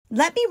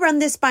Let me run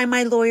this by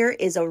my lawyer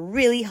is a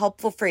really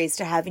helpful phrase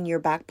to have in your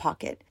back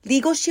pocket.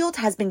 Legal Shield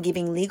has been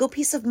giving legal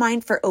peace of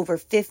mind for over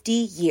 50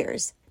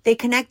 years. They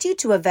connect you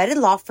to a vetted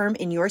law firm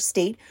in your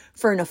state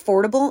for an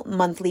affordable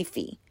monthly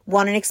fee.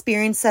 Want an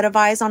experienced set of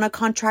eyes on a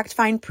contract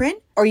fine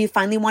print? Or you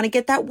finally want to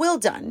get that will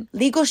done?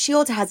 Legal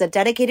Shield has a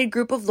dedicated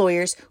group of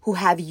lawyers who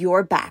have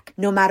your back,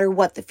 no matter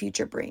what the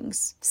future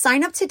brings.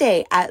 Sign up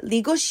today at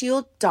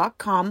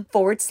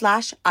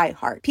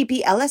LegalShield.com/iHeart.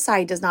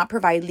 PPLSI does not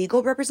provide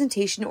legal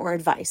representation or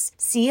advice.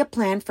 See a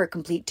plan for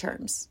complete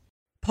terms.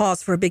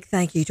 Pause for a big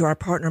thank you to our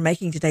partner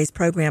making today's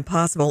program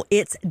possible.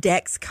 It's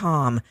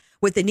Dexcom.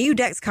 With the new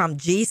Dexcom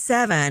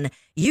G7,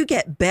 you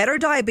get better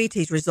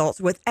diabetes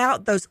results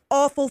without those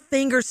awful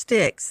finger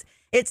sticks.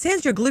 It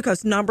sends your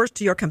glucose numbers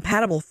to your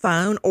compatible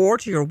phone or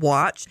to your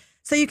watch,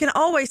 so you can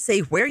always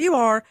see where you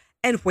are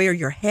and where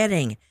you're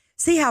heading.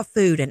 See how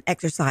food and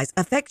exercise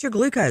affect your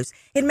glucose.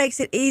 It makes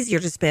it easier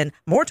to spend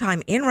more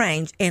time in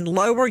range and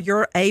lower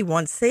your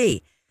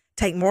A1C.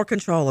 Take more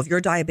control of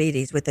your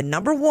diabetes with the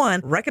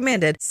 #1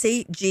 recommended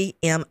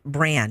CGM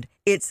brand.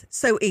 It's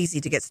so easy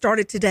to get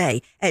started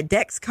today at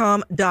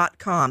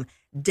Dexcom.com.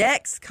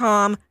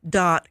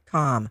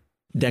 Dexcom.com.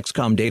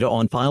 Dexcom data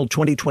on file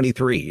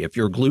 2023. If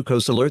your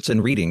glucose alerts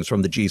and readings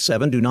from the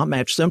G7 do not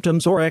match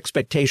symptoms or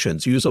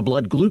expectations, use a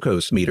blood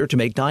glucose meter to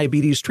make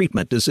diabetes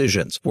treatment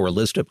decisions. For a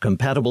list of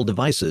compatible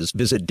devices,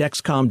 visit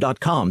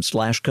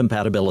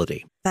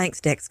Dexcom.com/compatibility.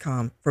 Thanks,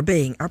 Dexcom, for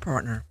being our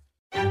partner.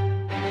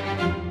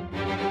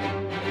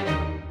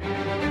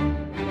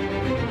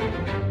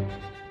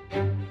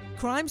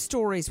 Crime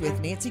Stories with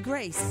Nancy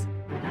Grace.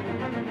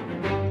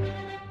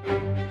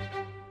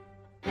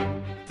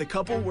 The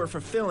couple were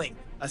fulfilling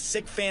a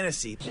sick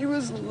fantasy. She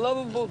was a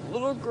lovable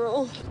little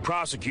girl.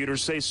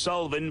 Prosecutors say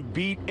Sullivan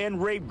beat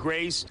and raped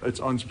Grace.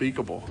 It's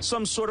unspeakable.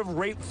 Some sort of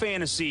rape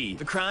fantasy.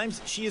 The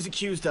crimes she is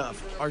accused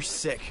of are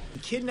sick. He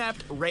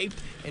kidnapped,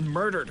 raped, and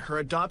murdered her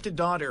adopted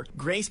daughter,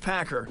 Grace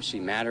Packer. She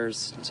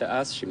matters to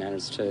us. She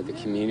matters to the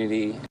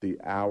community. The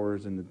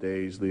hours and the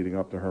days leading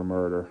up to her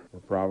murder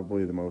were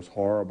probably the most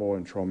horrible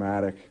and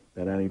traumatic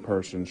that any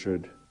person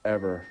should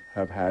ever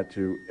have had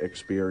to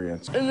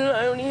experience. And then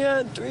I only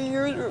had 3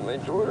 years with my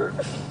daughter.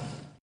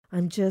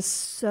 I'm just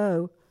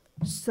so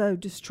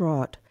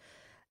distraught.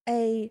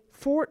 A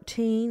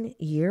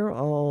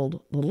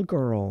 14-year-old little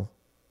girl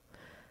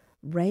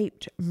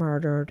raped,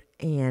 murdered,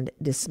 and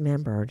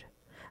dismembered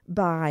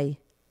by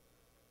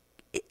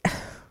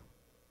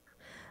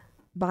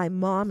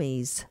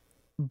mommy's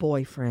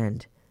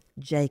boyfriend,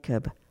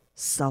 Jacob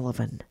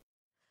Sullivan.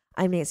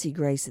 I'm Nancy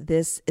Grace.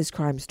 This is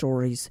Crime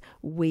Stories.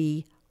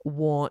 We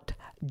want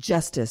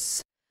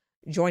justice.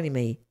 Joining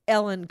me,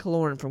 Ellen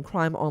Kaloran from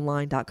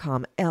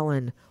crimeonline.com.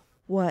 Ellen,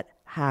 what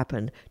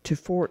happened to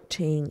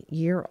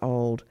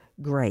 14-year-old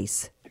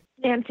Grace?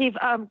 Nancy,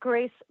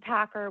 Grace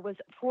Packer was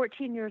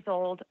 14 years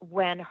old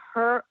when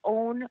her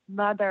own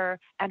mother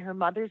and her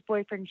mother's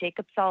boyfriend,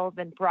 Jacob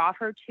Sullivan, brought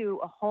her to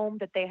a home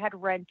that they had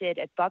rented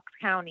at Bucks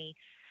County.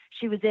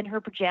 She was in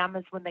her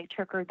pajamas when they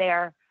took her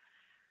there.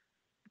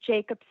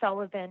 Jacob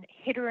Sullivan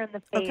hit her in the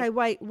face. Okay,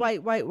 wait,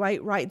 right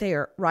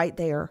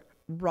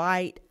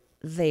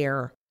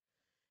there.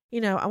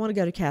 You know, I want to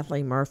go to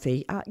Kathleen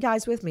Murphy.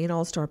 Guys, with me, an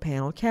all-star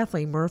panel.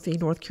 Kathleen Murphy,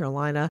 North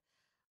Carolina,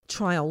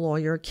 trial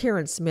lawyer.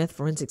 Karen Smith,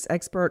 forensics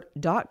expert.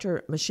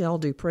 Dr. Michelle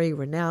Dupree,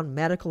 renowned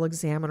medical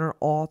examiner,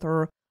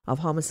 author of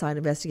Homicide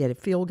Investigative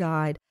Field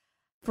Guide.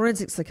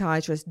 Forensic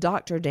psychiatrist,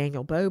 Dr.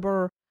 Daniel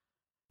Bober.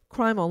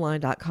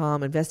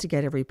 CrimeOnline.com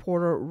investigative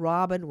reporter.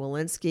 Robin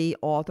Walensky,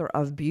 author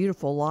of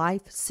Beautiful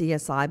Life,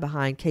 CSI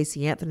Behind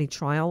Casey Anthony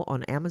Trial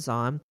on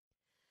Amazon.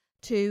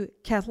 To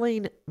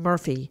Kathleen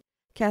Murphy.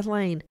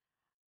 Kathleen,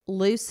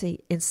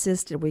 Lucy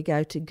insisted we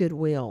go to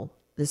Goodwill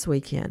this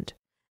weekend,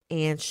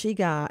 and she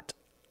got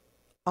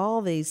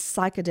all these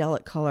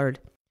psychedelic colored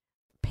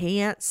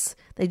pants.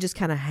 They just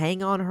kind of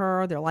hang on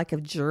her. They're like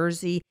a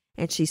jersey,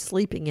 and she's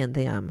sleeping in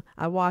them.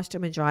 I washed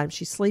them and dried them.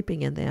 She's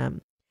sleeping in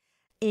them.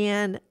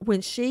 And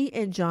when she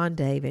and John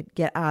David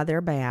get out of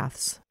their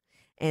baths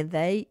and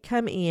they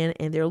come in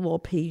their little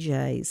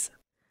PJs,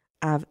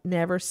 I've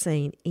never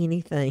seen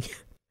anything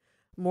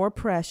more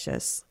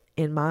precious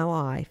in my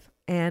life.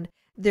 And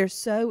they're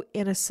so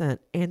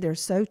innocent and they're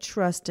so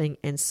trusting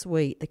and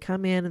sweet. They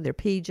come in their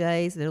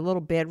PJs and their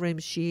little bedroom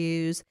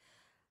shoes.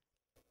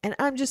 And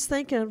I'm just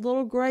thinking of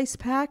little Grace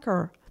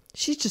Packer.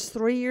 She's just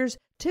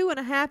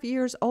 2.5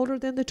 years older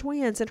than the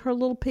twins in her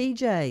little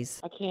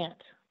PJs. I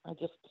can't. I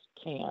just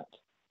can't.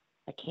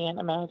 I can't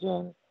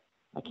imagine.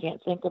 I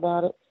can't think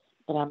about it.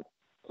 But I'm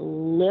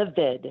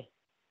livid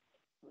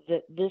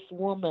that this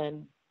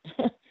woman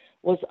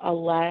was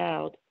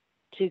allowed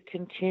to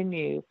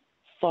continue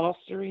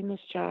fostering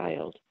this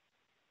child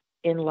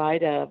in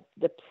light of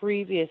the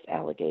previous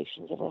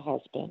allegations of her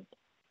husband.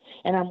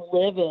 And I'm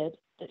livid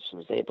that she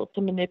was able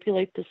to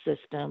manipulate the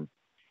system.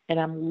 And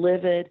I'm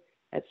livid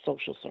at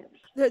social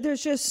service.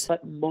 There's just...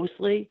 But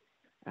mostly,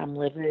 I'm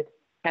livid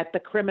at the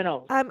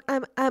criminals. I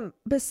want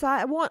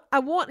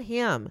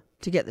him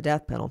to get the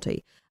death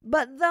penalty.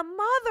 But the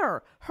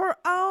mother, her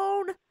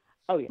own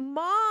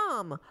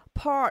mom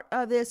part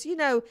of this. You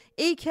know,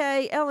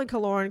 EK, Ellen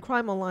Kaloran,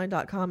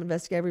 crimeonline.com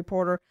investigative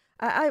reporter.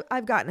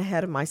 I've gotten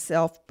ahead of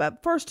myself.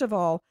 But first of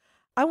all,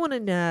 I want to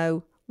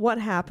know what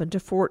happened to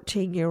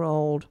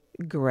 14-year-old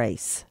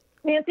Grace.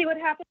 Nancy, what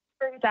happened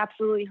to her was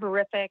absolutely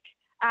horrific.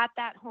 At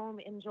that home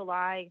in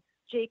July,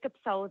 Jacob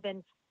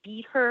Sullivan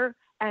beat her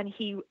and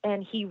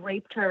he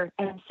raped her.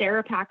 And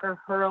Sarah Packer,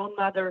 her own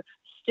mother,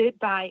 stood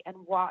by and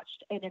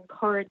watched and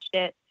encouraged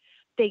it.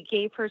 They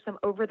gave her some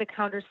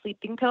over-the-counter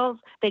sleeping pills.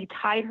 They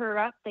tied her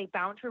up. They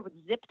bound her with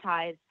zip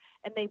ties,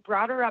 and they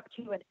brought her up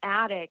to an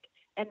attic,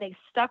 and they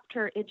stuffed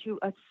her into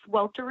a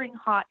sweltering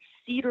hot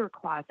cedar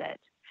closet.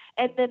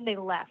 And then they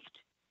left.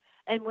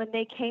 And when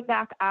they came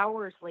back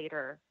hours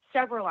later,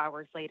 several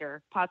hours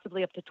later,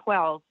 possibly up to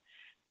 12,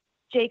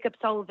 Jacob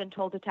Sullivan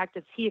told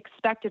detectives he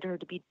expected her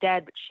to be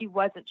dead, but she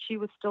wasn't. She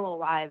was still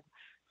alive.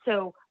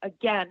 So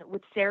again,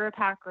 with Sarah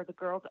Packer, the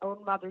girl's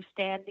own mother,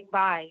 standing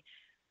by,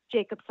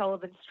 Jacob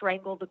Sullivan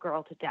strangled the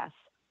girl to death.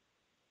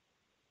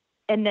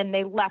 And then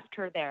they left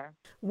her there.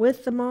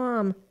 With the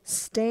mom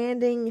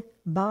standing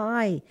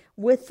by,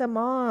 with the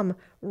mom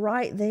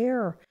right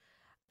there.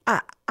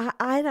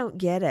 I don't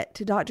get it.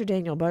 To Dr.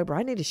 Daniel Bober,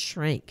 I need to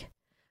shrink.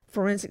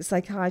 Forensic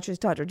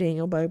psychiatrist Dr.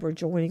 Daniel Bober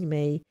joining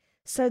me.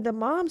 So the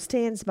mom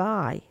stands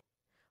by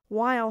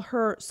while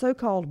her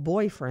so-called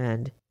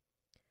boyfriend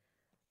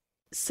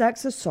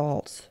sex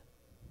assaults,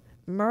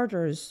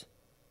 murders,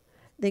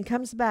 then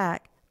comes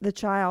back. The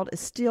child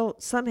is still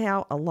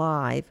somehow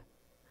alive.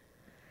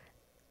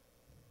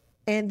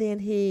 And then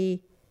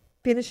he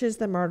finishes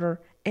the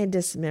murder and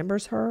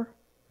dismembers her.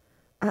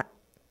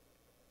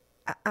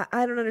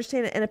 I don't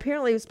understand it. And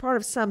apparently it was part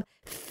of some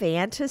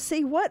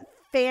fantasy. What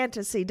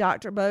fantasy,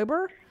 Dr.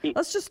 Bober?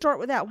 Let's just start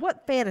with that.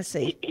 What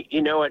fantasy?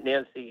 You know what,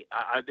 Nancy?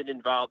 I've been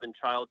involved in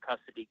child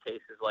custody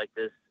cases like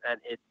this,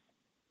 and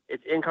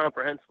it's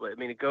incomprehensible. I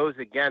mean, it goes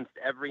against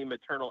every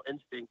maternal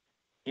instinct.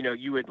 You know,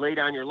 you would lay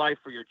down your life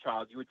for your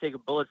child. You would take a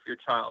bullet for your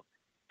child.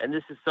 And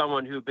this is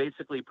someone who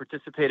basically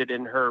participated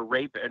in her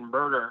rape and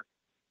murder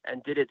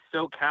and did it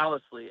so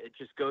callously. It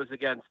just goes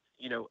against,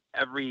 you know,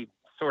 every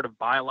sort of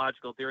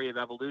biological theory of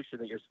evolution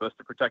that you're supposed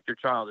to protect your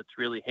child. It's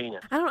really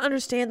heinous. I don't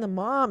understand the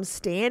mom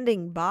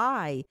standing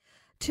by.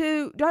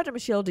 To Dr.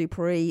 Michelle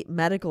Dupree,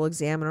 medical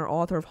examiner,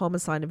 author of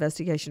Homicide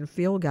Investigation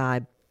Field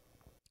Guide.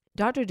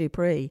 Dr.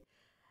 Dupree,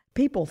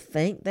 people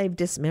think they've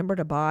dismembered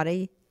a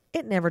body.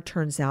 It never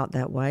turns out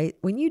that way.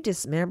 When you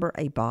dismember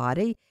a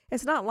body,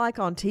 it's not like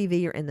on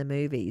TV or in the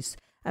movies.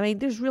 I mean,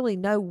 there's really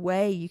no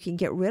way you can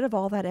get rid of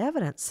all that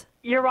evidence.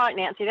 You're right,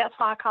 Nancy. That's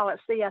why I call it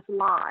CS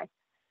lie.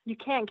 You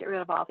can't get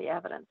rid of all the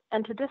evidence.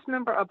 And to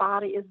dismember a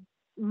body is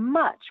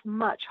much,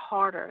 much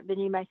harder than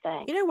you may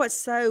think. You know what's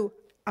so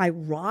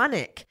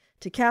ironic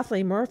to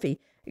Kathleen Murphy?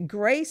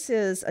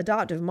 Grace's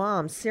adoptive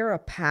mom, Sarah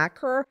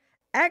Packer,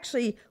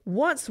 actually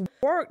once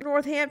worked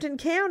Northampton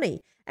County.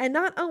 And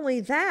not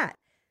only that,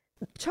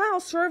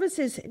 Child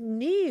Services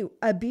knew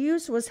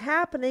abuse was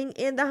happening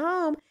in the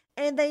home,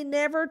 and they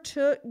never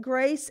took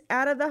Grace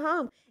out of the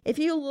home. If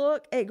you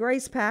look at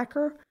Grace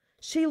Packer,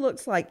 she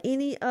looks like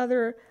any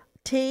other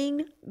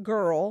teen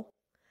girl,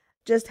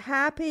 just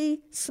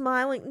happy,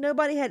 smiling.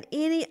 Nobody had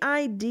any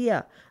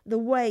idea the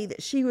way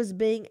that she was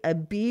being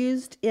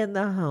abused in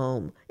the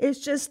home. It's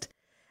just,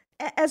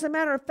 as a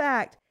matter of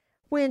fact,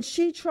 when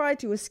she tried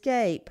to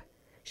escape,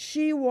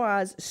 she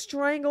was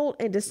strangled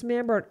and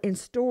dismembered and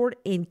stored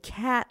in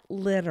cat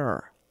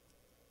litter.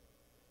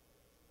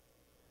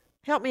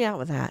 Help me out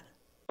with that.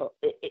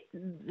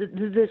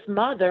 This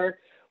mother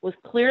was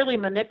clearly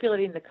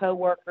manipulating the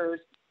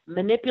coworkers,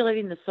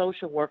 manipulating the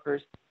social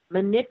workers,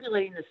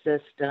 manipulating the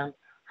system.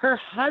 Her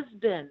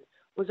husband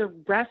was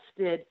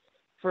arrested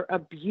for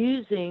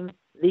abusing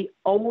the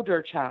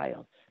older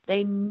child.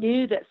 They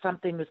knew that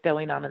something was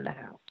going on in the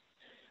house,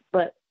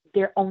 but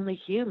they're only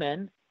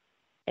human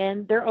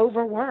and they're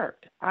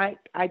overworked. I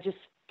just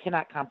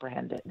cannot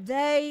comprehend it.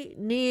 They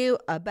knew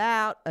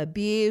about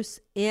abuse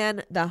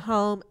in the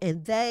home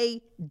and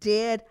they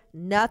did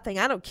nothing.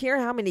 I don't care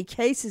how many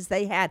cases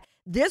they had.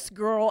 This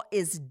girl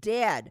is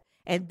dead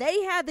and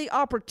they had the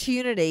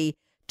opportunity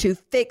to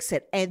fix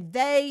it and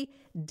they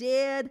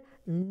did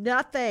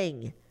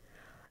nothing.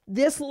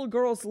 This little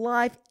girl's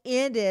life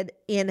ended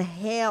in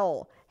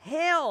hell.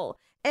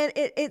 And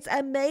it's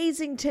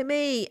amazing to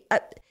me.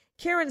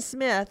 Karen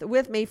Smith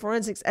with me,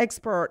 forensics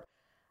expert.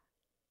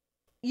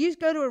 You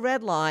go to a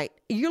red light,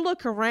 you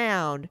look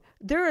around,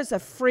 there is a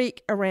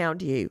freak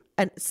around you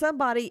and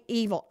somebody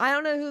evil. I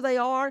don't know who they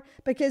are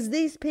because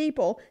these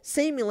people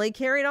seemingly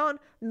carried on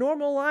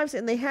normal lives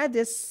and they had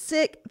this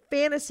sick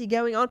fantasy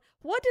going on.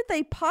 What did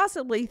they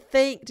possibly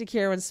think, to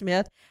Karen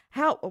Smith?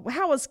 How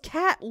was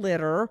cat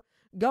litter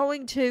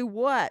going to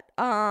what?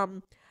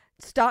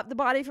 Stop the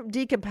body from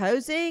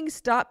decomposing?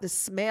 Stop the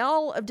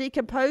smell of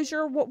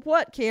decomposure?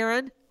 What,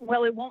 Karen?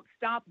 Well, it won't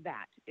stop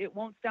that. It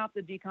won't stop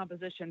the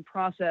decomposition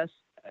process.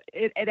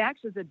 It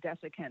acts as a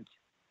desiccant.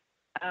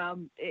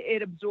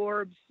 It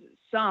absorbs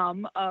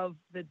some of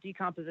the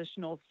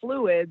decompositional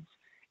fluids,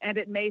 and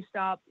it may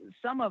stop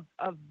some of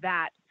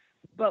that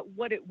but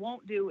what it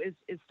won't do is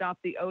stop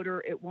the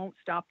odor. It won't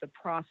stop the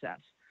process.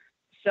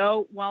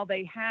 So while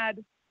they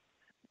had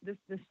this,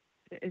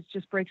 it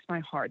just breaks my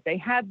heart. They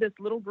had this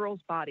little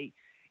girl's body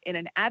in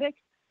an attic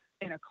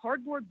in a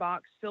cardboard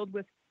box filled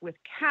with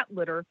cat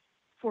litter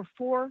for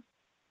 4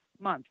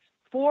 months.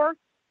 4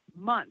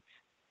 months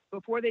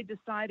before they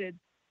decided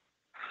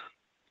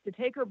to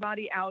take her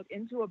body out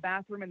into a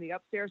bathroom in the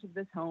upstairs of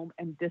this home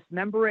and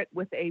dismember it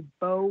with a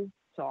bow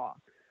saw.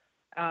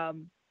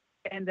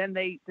 And then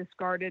they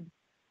discarded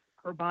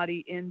her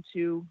body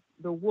into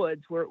the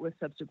woods where it was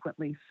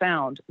subsequently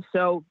found.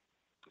 So,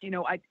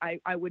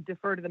 I would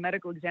defer to the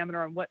medical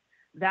examiner on what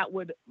that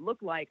would look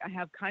like. I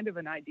have kind of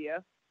an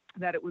idea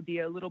that it would be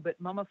a little bit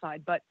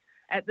mummified, but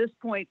at this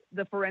point,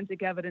 the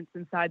forensic evidence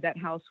inside that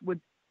house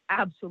would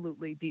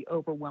absolutely be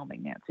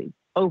overwhelming, Nancy.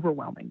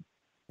 Overwhelming.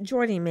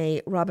 Joining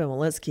me, Robin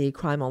Walensky,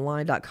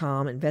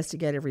 crimeonline.com,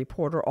 investigative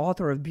reporter,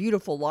 author of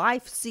Beautiful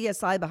Life,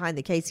 CSI Behind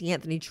the Casey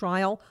Anthony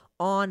Trial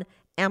on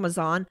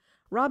Amazon.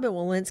 Robin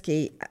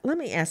Walensky, let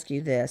me ask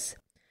you this.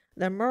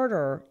 The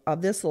murder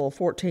of this little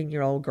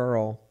 14-year-old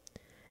girl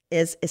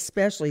is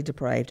especially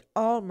depraved.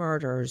 All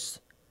murders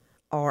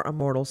are a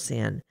mortal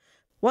sin.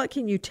 What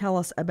can you tell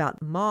us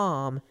about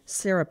Mom,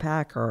 Sarah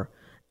Packer,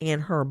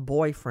 and her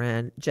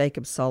boyfriend,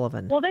 Jacob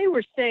Sullivan? Well, they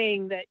were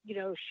saying that,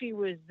 she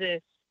was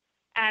this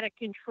out of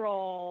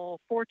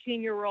control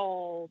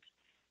 14-year-old,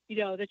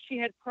 that she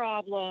had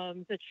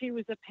problems, that she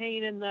was a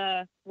pain in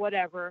the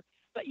whatever.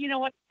 But you know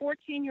what?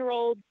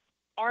 14-year-olds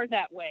are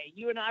that way.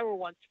 You and I were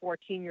once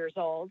 14 years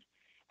old.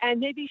 And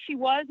maybe she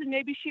was and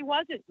maybe she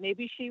wasn't.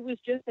 Maybe she was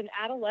just an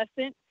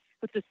adolescent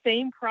with the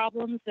same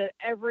problems that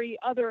every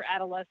other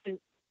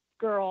adolescent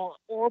girl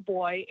or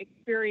boy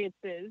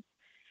experiences.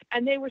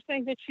 And they were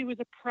saying that she was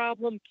a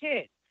problem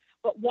kid.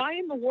 But why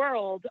in the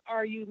world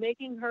are you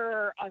making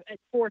her at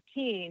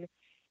 14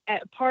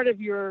 part of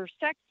your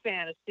sex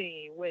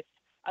fantasy with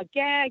a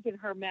gag in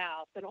her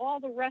mouth and all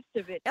the rest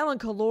of it? Ellen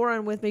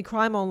Kaloran with me,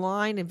 Crime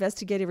Online,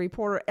 investigative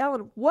reporter.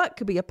 Ellen, what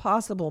could be a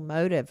possible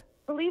motive?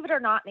 Believe it or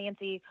not,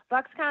 Nancy,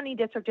 Bucks County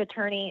District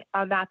Attorney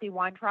Matthew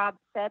Weintraub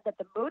said that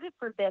the motive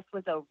for this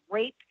was a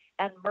rape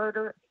and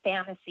murder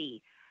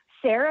fantasy.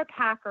 Sarah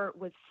Packer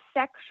was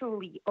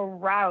sexually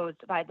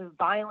aroused by the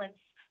violence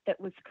that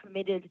was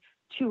committed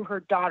to her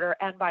daughter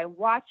and by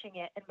watching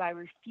it and by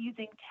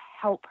refusing to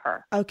help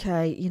her.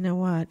 Okay, you know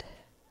what?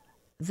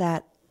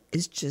 That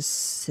is just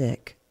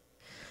sick.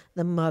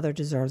 The mother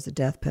deserves the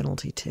death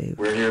penalty too.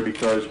 We're here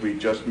because we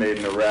just made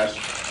an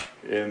arrest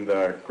in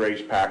the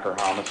Grace Packer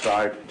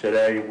homicide.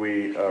 Today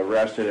we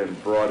arrested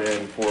and brought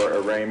in for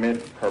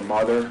arraignment her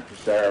mother,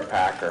 Sarah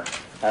Packer.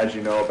 As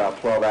you know, about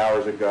 12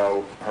 hours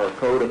ago, her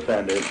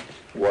co-defendant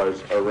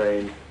was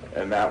arraigned,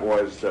 and that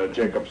was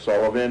Jacob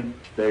Sullivan.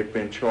 They've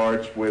been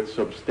charged with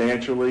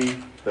substantially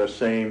the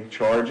same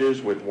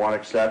charges, with one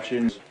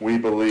exception. We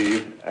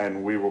believe,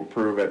 and we will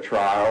prove at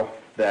trial,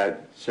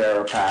 that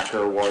Sarah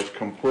Packer was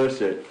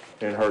complicit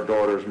in her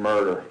daughter's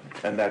murder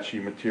and that she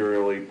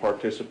materially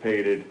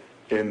participated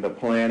in the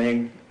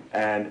planning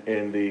and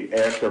in the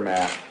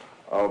aftermath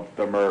of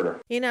the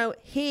murder.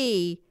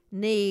 He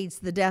needs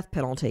the death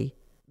penalty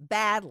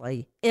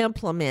badly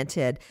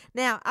implemented.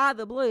 Now, out of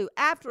the blue,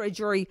 after a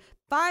jury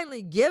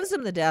finally gives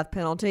him the death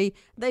penalty,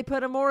 they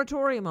put a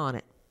moratorium on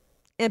it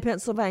in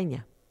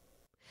Pennsylvania.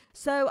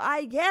 So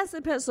I guess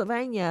in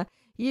Pennsylvania,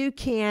 you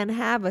can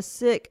have a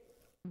sick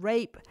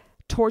rape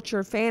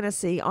torture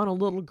fantasy on a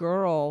little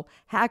girl,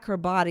 hack her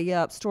body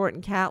up, store it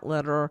in cat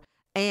litter,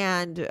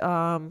 and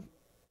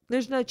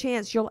there's no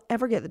chance you'll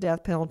ever get the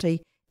death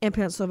penalty in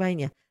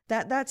Pennsylvania.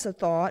 That's a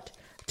thought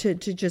to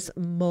just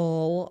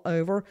mull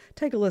over.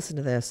 Take a listen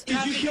to this.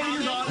 Did you kill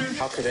your daughter?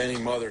 How could any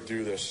mother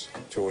do this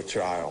to a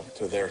child,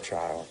 to their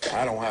child?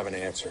 I don't have an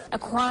answer. A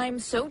crime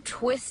so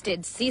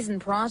twisted,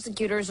 seasoned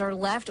prosecutors are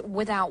left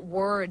without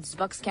words.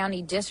 Bucks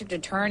County District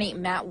Attorney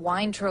Matt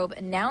Weintraub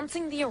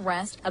announcing the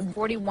arrest of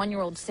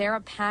 41-year-old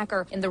Sarah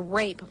Packer in the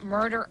rape,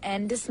 murder,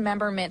 and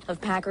dismemberment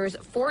of Packer's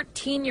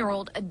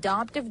 14-year-old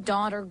adoptive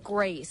daughter,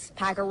 Grace.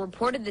 Packer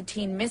reported the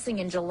teen missing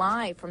in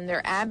July from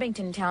their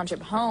Abington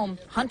Township home.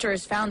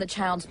 Hunters found the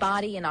child's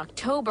body in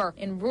October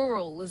in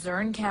rural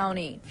Luzerne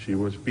County. She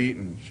was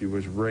beaten, she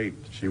was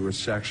raped, she was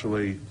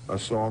sexually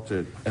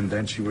assaulted, and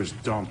then she was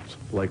dumped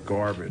like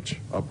garbage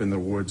up in the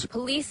woods.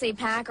 Police say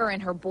Packer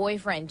and her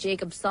boyfriend,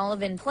 Jacob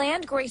Sullivan,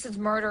 planned Grace's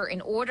murder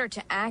in order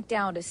to act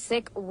out a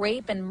sick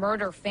rape and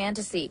murder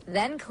fantasy,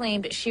 then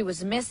claimed she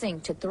was missing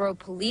to throw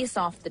police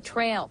off the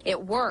trail.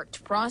 It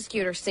worked.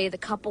 Prosecutors say the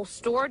couple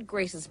stored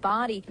Grace's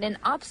body in an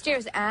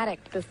upstairs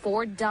attic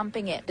before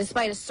dumping it.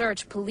 Despite a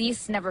search,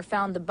 police never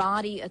found the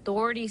body.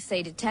 Authorities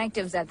say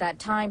detectives at that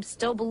time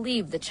still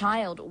believe the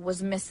child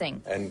was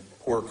missing. And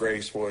poor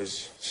Grace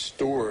was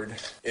stored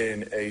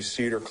in a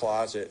cedar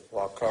closet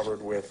while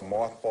covered with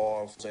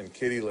mothballs and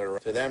kitty litter.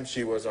 To them,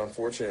 she was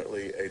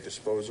unfortunately a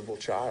disposable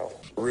child.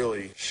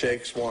 Really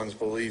shakes one's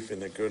belief in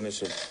the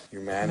goodness of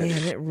humanity.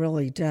 Man, it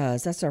really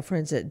does. That's our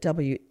friends at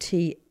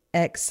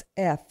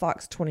WTXF,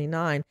 Fox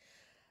 29.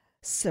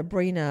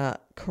 Sabrina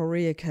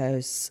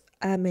Koriakos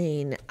I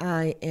mean,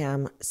 I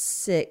am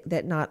sick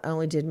that not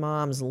only did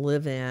mom's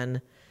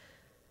live-in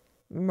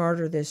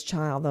murder this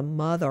child, the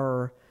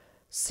mother,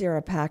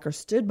 Sarah Packer,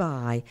 stood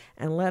by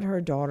and let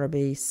her daughter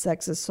be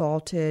sex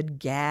assaulted,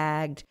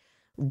 gagged,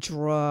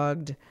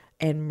 drugged,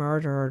 and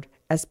murdered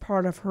as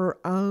part of her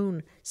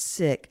own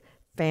sick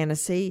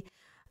fantasy.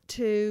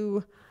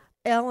 To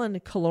Ellen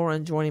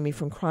Kaloran joining me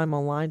from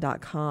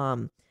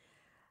crimeonline.com.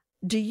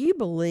 Do you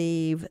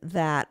believe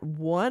that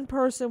one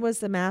person was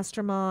the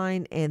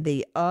mastermind and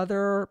the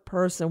other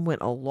person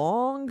went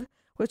along,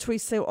 which we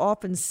so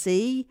often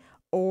see,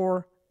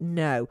 or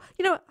no?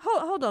 You know,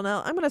 hold on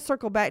now. I'm going to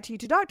circle back to you,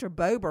 to Dr.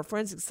 Bober,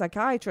 forensic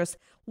psychiatrist.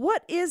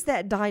 What is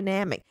that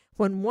dynamic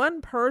when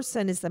one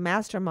person is the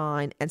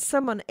mastermind and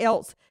someone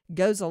else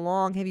goes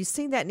along? Have you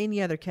seen that in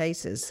any other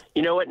cases?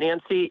 You know what,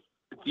 Nancy?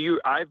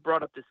 I've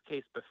brought up this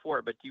case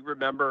before, but do you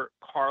remember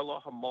Carla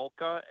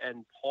Homolka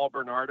and Paul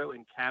Bernardo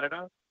in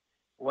Canada?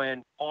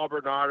 When Paul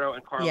Bernardo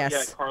and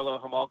Carla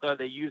Homolka,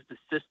 they used the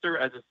sister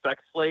as a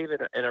sex slave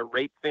in a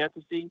rape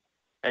fantasy,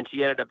 and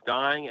she ended up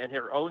dying, and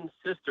her own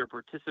sister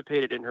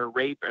participated in her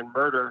rape and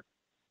murder,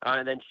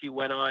 and then she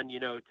went on,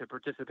 to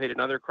participate in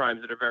other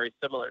crimes that are very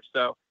similar.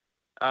 So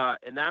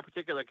in that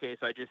particular case,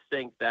 I just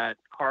think that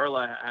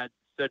Carla had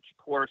such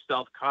poor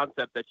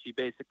self-concept that she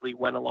basically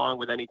went along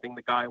with anything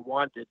the guy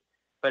wanted.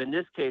 But in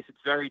this case, it's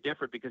very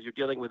different because you're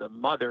dealing with a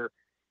mother,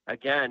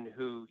 again,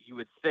 who you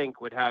would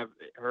think would have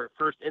her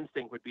first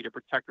instinct would be to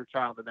protect her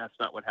child, and that's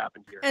not what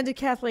happened here. And to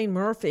Kathleen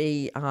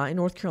Murphy in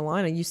North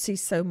Carolina, you see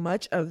so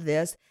much of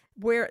this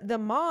where the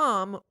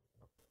mom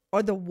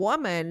or the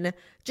woman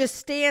just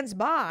stands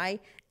by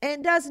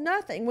and does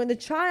nothing when the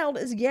child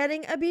is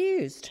getting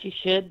abused. She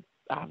should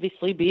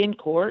obviously be in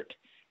court.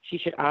 She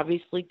should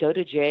obviously go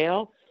to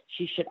jail.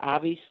 She should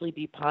obviously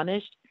be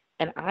punished.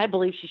 And I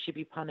believe she should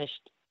be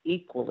punished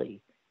equally.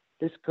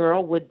 This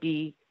girl would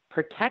be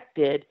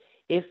protected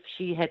if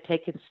she had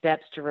taken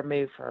steps to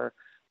remove her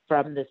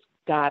from this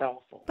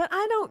god-awful. But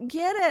I don't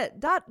get it.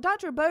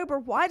 Dr. Bober,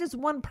 why does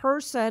one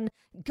person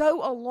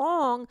go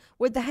along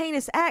with the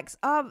heinous acts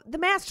of the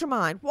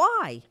mastermind?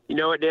 Why? You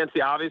know what,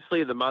 Nancy?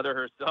 Obviously, the mother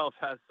herself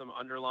has some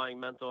underlying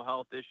mental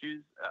health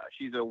issues.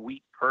 She's a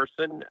weak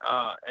person,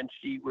 and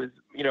she was,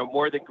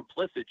 more than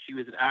complicit. She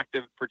was an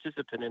active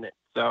participant in it.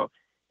 So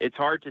it's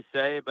hard to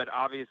say, but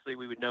obviously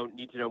we would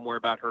need to know more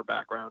about her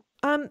background.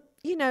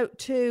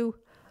 To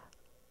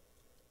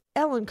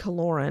Ellen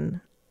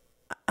Kaloran,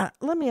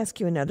 let me ask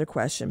you another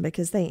question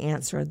because they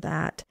answered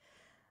that.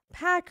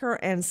 Packer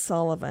and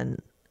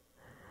Sullivan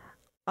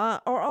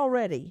are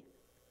already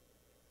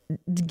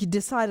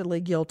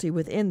decidedly guilty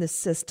within the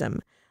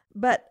system.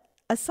 But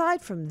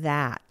aside from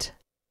that,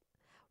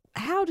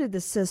 how did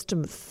the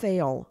system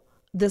fail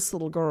this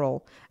little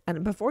girl?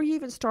 And before you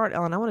even start,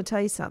 Ellen, I want to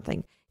tell you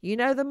something.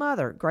 The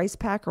mother, Grace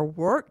Packer,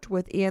 worked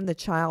within the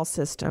child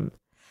system.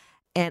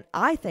 And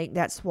I think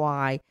that's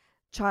why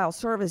Child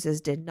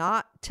Services did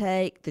not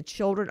take the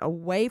children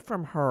away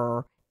from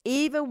her,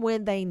 even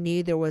when they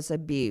knew there was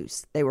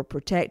abuse. They were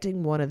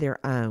protecting one of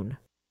their own.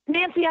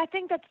 Nancy, I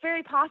think that's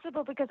very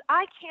possible because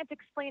I can't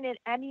explain it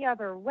any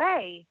other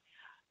way.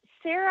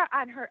 Sarah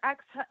and her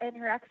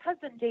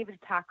ex-husband,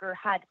 David Packer,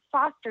 had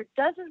fostered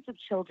dozens of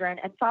children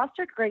and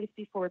fostered Grace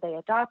before they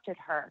adopted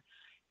her.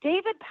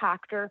 David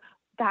Packer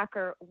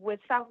was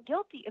found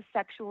guilty of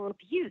sexual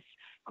abuse.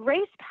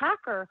 Grace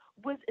Packer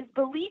is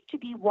believed to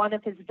be one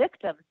of his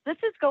victims. This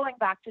is going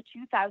back to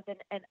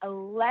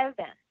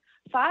 2011,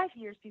 5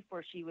 years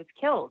before she was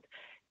killed.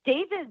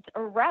 David's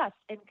arrest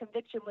and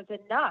conviction was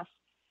enough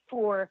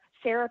for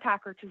Sarah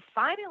Packer to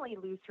finally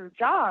lose her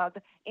job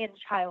in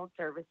child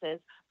services,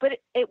 but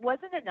it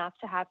wasn't enough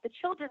to have the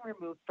children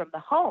removed from the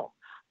home.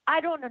 I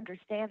don't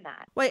understand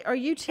that. Wait, are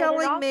you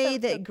telling me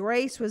that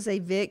Grace was a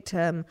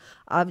victim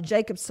of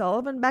Jacob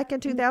Sullivan back in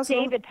 2000?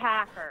 David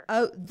Packer.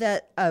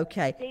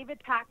 Okay. David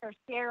Packer,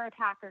 Sarah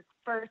Packer's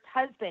first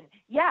husband.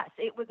 Yes,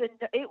 it was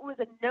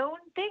a known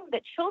thing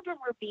that children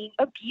were being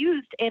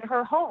abused in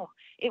her home.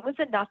 It was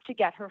enough to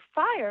get her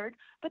fired,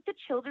 but the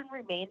children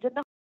remained in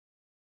the home.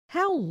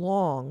 How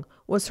long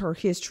was her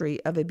history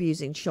of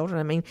abusing children?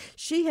 I mean,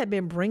 she had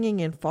been bringing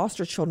in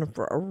foster children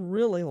for a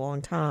really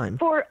long time.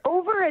 For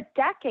over a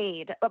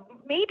decade,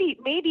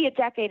 maybe a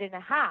decade and a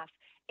half.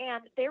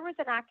 And there was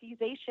an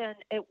accusation,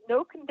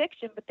 no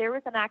conviction, but there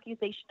was an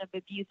accusation of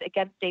abuse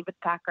against David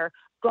Packer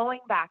going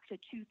back to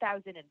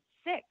 2006.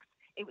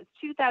 It was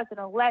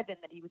 2011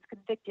 that he was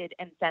convicted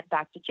and sent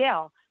to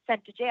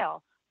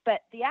jail.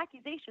 But the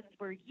accusations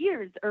were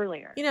years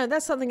earlier.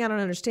 That's something I don't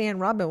understand.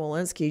 Robin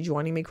Walensky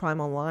joining me,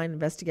 Crime Online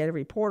investigative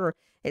reporter.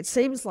 It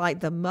seems like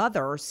the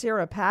mother,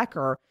 Sarah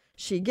Packer,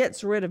 she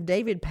gets rid of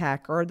David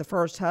Packer, the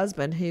first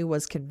husband, who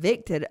was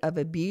convicted of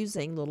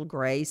abusing little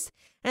Grace.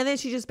 And then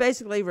she just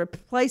basically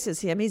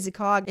replaces him. He's a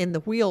cog in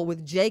the wheel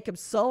with Jacob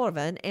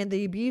Sullivan, and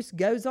the abuse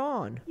goes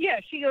on. Yeah,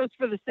 she goes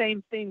for the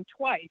same thing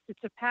twice. It's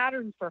a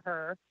pattern for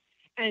her.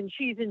 And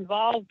she's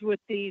involved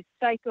with these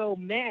psycho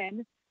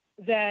men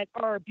that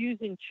are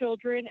abusing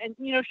children. And,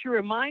 she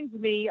reminds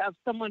me of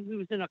someone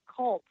who's in a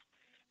cult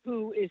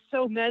who is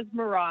so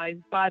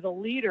mesmerized by the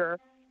leader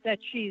that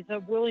she's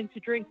willing to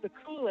drink the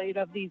Kool-Aid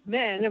of these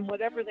men, and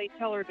whatever they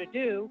tell her to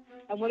do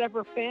and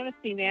whatever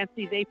fantasy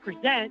Nancy they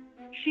present,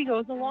 she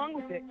goes along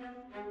with it.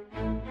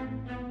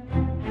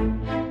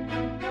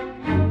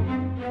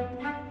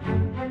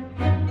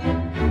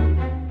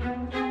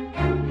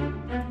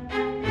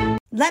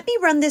 "Let me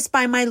run this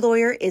by my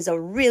lawyer" is a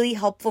really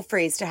helpful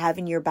phrase to have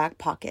in your back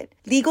pocket.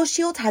 Legal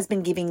Shield has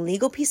been giving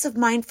legal peace of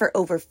mind for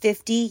over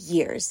 50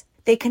 years.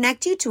 They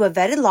connect you to a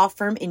vetted law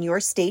firm in your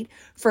state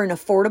for an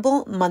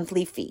affordable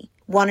monthly fee.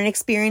 Want an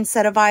experienced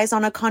set of eyes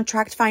on a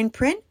contract fine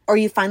print? Or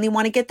you finally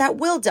want to get that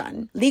will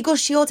done? Legal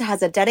Shield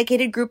has a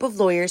dedicated group of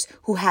lawyers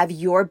who have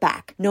your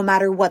back, no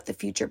matter what the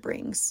future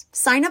brings.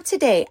 Sign up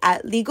today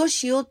at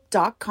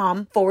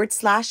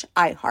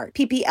LegalShield.com/iHeart.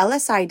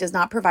 PPLSI does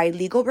not provide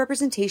legal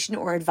representation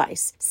or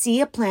advice.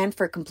 See a plan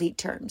for complete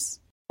terms.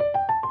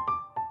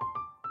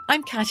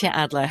 I'm Katya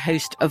Adler,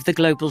 host of The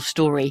Global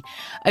Story.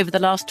 Over the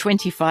last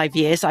 25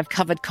 years, I've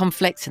covered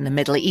conflicts in the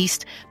Middle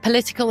East,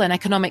 political and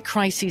economic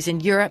crises in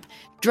Europe,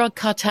 drug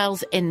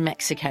cartels in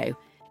Mexico.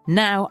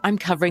 Now I'm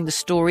covering the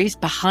stories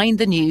behind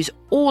the news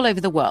all over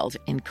the world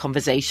in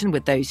conversation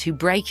with those who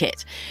break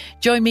it.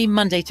 Join me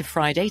Monday to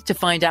Friday to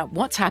find out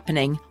what's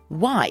happening,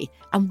 why,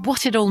 and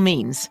what it all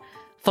means.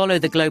 Follow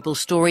The Global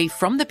Story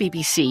from the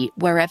BBC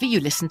wherever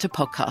you listen to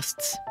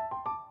podcasts.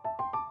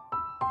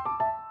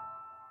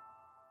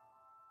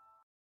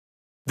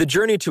 The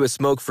journey to a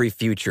smoke-free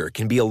future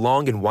can be a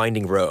long and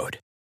winding road.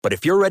 But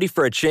if you're ready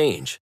for a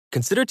change,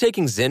 consider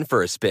taking Zyn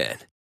for a spin.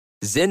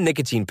 Zyn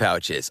nicotine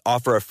pouches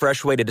offer a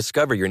fresh way to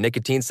discover your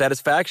nicotine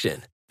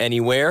satisfaction.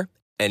 Anywhere,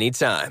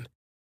 anytime.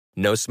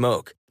 No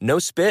smoke, no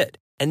spit,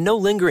 and no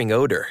lingering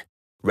odor.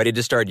 Ready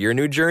to start your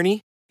new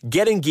journey?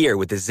 Get in gear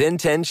with the Zyn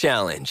 10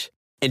 Challenge.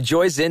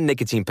 Enjoy Zyn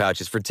nicotine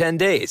pouches for 10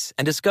 days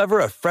and discover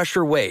a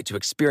fresher way to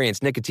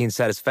experience nicotine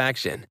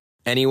satisfaction.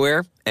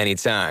 Anywhere,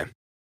 anytime.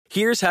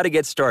 Here's how to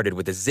get started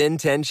with the Zyn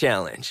 10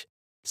 Challenge.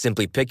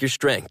 Simply pick your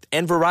strength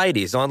and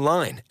varieties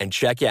online and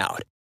check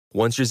out.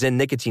 Once your Zyn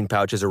nicotine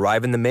pouches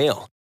arrive in the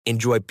mail,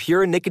 enjoy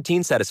pure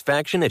nicotine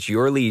satisfaction at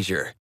your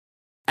leisure.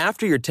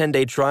 After your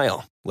 10-day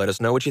trial, let us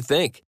know what you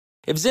think.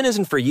 If Zyn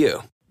isn't for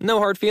you, no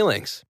hard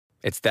feelings.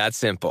 It's that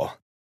simple.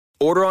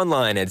 Order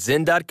online at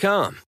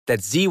Zyn.com,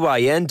 that's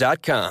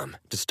ZYN.com,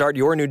 to start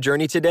your new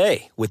journey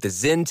today with the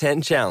Zyn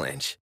 10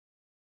 Challenge.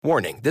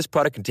 Warning, this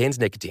product contains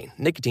nicotine.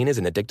 Nicotine is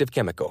an addictive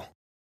chemical.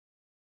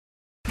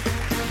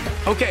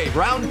 Okay,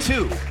 round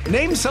two.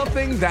 Name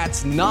something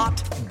that's not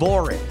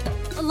boring.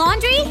 A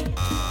laundry?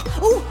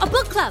 Ooh, a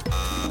book club.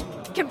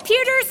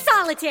 Computer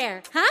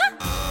solitaire, huh?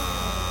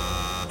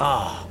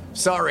 Ah,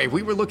 sorry,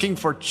 we were looking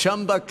for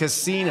Chumba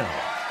Casino.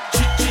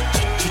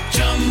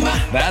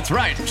 That's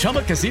right,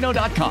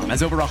 ChumbaCasino.com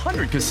has over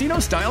 100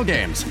 casino-style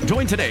games.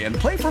 Join today and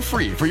play for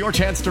free for your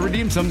chance to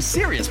redeem some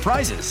serious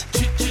prizes.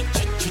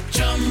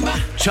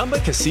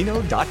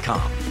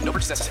 ChumbaCasino.com. No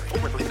purchase necessary.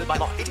 Void where prohibited by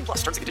law.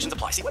 18+ terms and conditions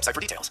apply. See website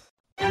for details.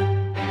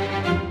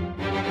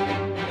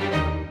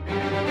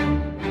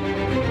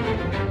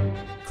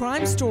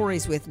 Crime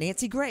Stories with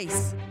Nancy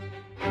Grace.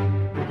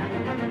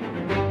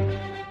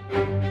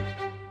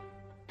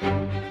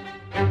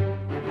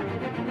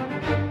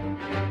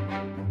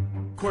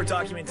 Court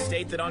documents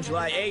state that on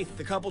July 8th,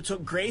 the couple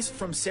took Grace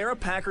from Sarah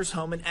Packer's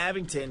home in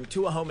Abington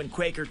to a home in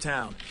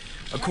Quakertown.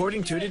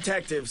 According to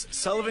detectives,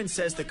 Sullivan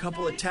says the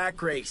couple attacked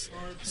Grace,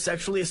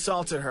 sexually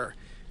assaulted her,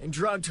 and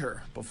drugged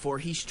her before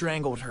he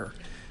strangled her.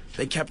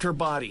 They kept her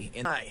body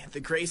in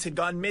that Grace had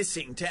gone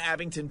missing to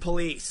Abington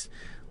police.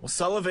 Well,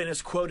 Sullivan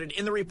is quoted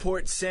in the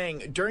report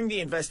saying, during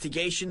the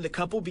investigation, the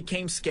couple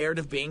became scared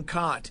of being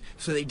caught,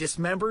 so they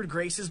dismembered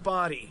Grace's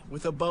body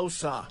with a bow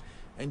saw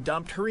and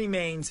dumped her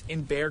remains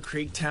in Bear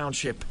Creek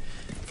Township.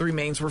 The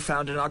remains were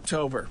found in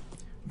October.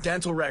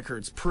 Dental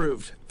records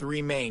proved the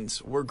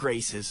remains were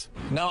Grace's.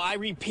 Now, I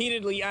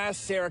repeatedly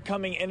asked Sarah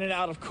coming in and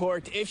out of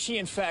court if she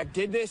in fact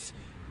did this.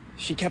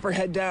 She kept her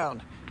head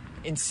down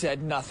and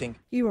said nothing.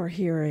 You are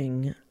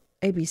hearing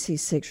ABC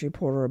 6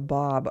 reporter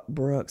Bob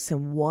Brooks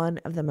in one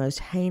of the most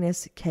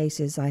heinous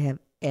cases I have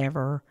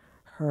ever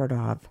heard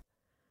of.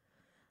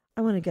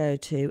 I want to go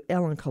to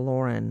Ellen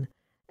Kaloran.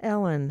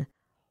 Ellen,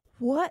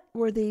 what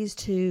were these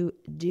two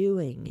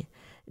doing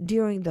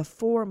during the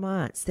 4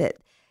 months that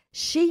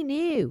she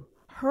knew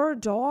her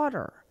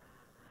daughter,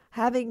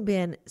 having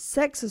been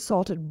sex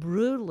assaulted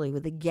brutally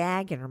with a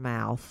gag in her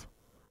mouth,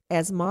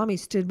 as mommy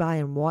stood by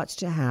and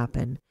watched it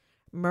happen,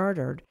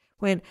 murdered?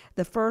 When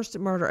the first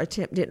murder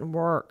attempt didn't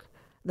work,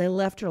 they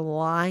left her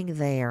lying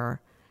there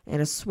in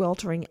a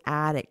sweltering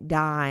attic,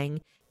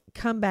 dying.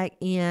 Come back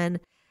in.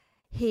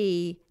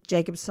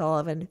 Jacob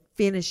Sullivan,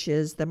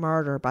 finishes the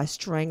murder by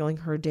strangling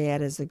her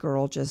dead as the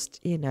girl just,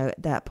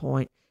 at that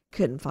point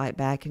couldn't fight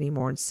back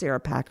anymore. And Sarah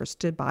Packer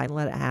stood by and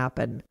let it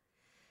happen.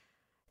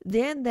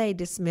 Then they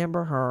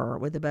dismember her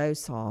with a bow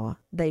saw.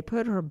 They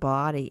put her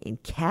body in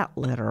cat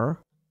litter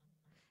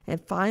and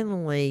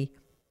finally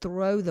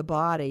throw the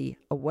body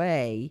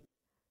away.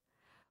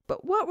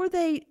 But what were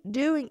they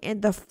doing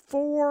in the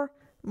 4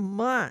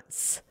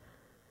 months?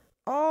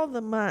 All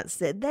the months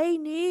that they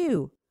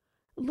knew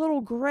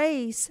little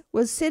Grace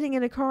was sitting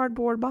in a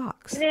cardboard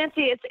box.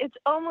 Nancy, it's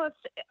almost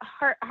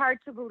hard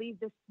to believe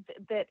this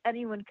that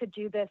anyone could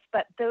do this,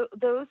 but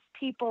those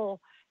people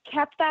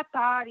kept that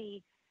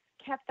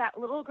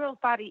little girl's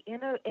body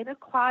in a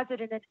closet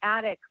in an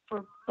attic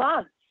for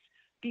months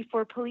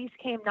before police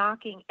came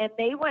knocking, and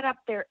they went up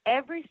there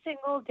every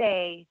single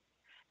day.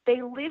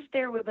 They lived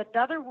there with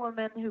another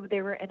woman who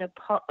they were in a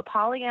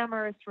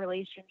polyamorous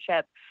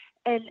relationship.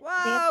 And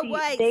Whoa, Nancy,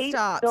 wait,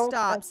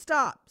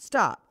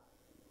 stop.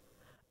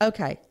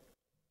 Okay.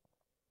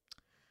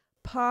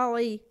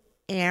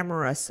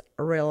 Polyamorous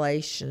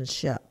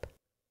relationship.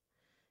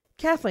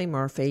 Kathleen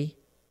Murphy,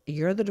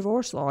 you're the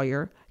divorce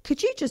lawyer.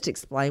 Could you just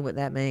explain what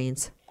that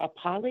means? A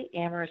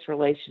polyamorous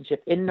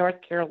relationship in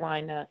North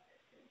Carolina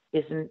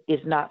is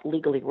not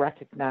legally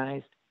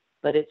recognized,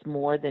 but it's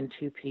more than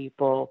two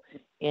people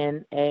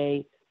in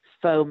a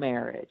faux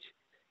marriage.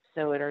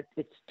 So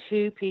it's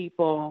two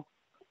people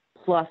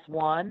plus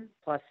one,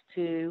 plus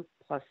two,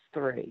 plus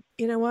three.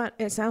 You know what?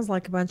 It sounds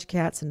like a bunch of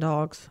cats and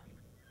dogs.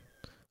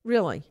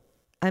 Really.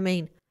 I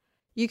mean,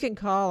 you can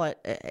call it,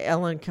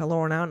 Ellen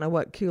Killorn, I don't know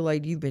what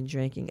Kool-Aid you've been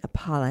drinking, a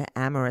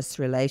polyamorous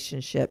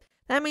relationship.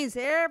 That means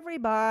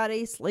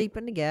everybody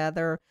sleeping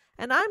together.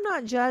 And I'm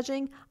not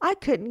judging. I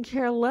couldn't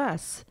care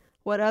less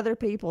what other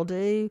people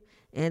do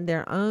in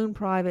their own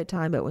private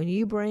time. But when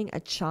you bring a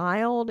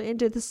child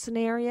into the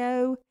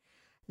scenario,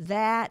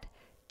 that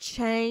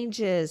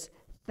changes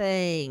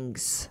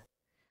things.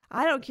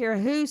 I don't care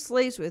who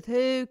sleeps with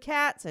who,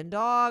 cats and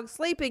dogs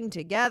sleeping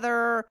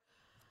together,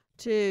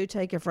 to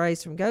take a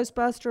phrase from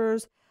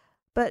Ghostbusters.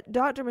 But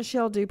Dr.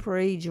 Michelle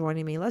Dupree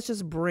joining me, let's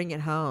just bring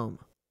it home.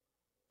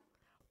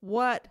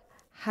 What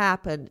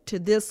happened to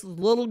this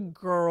little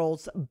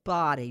girl's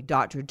body,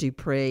 Dr.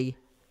 Dupree?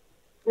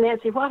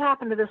 Nancy, what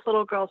happened to this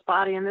little girl's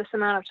body in this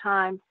amount of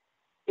time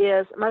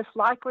is most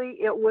likely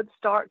it would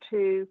start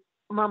to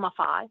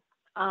mummify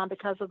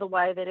because of the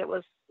way that it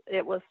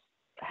was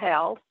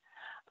held,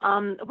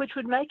 which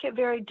would make it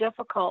very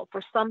difficult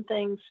for some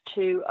things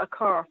to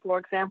occur. For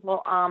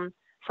example,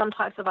 some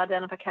types of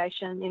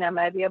identification,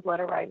 may be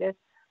obliterated.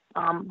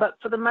 But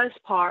for the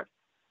most part,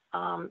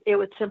 it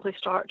would simply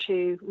start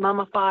to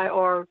mummify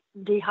or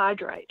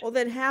dehydrate. Well,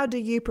 then how do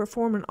you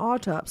perform an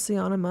autopsy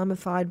on a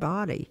mummified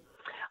body?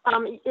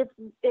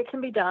 It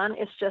can be done.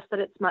 It's just that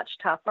it's much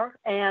tougher.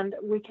 And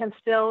we can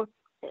still,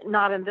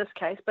 not in this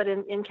case, but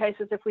in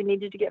cases if we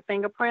needed to get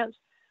fingerprints,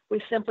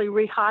 we simply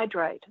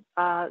rehydrate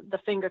the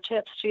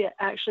fingertips to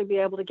actually be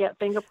able to get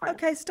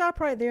fingerprints. Okay, stop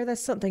right there.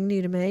 That's something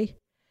new to me.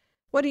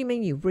 What do you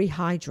mean you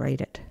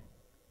rehydrate it?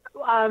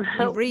 You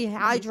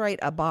rehydrate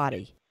a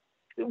body.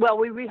 Well,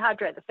 we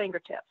rehydrate the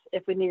fingertips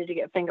if we needed to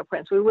get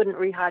fingerprints. We wouldn't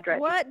rehydrate.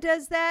 What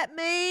does that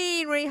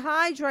mean,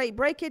 rehydrate?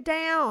 Break it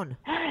down.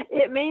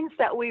 It means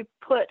that we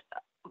put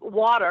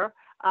water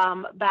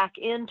back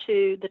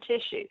into the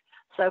tissue.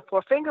 So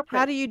for fingerprints...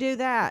 How do you do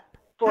that?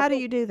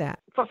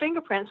 For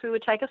fingerprints, we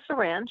would take a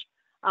syringe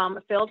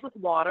filled with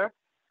water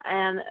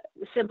and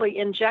simply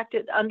inject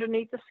it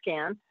underneath the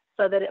skin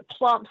so that it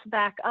plumps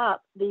back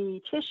up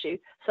the tissue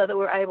so that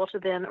we're able to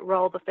then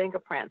roll the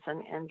fingerprints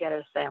and get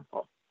a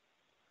sample.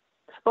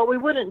 But we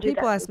wouldn't do that.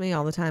 People ask me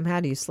all the time,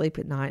 how do you sleep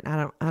at night?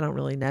 I don't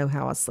really know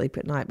how I sleep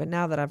at night. But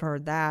now that I've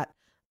heard that,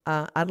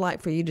 I'd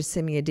like for you to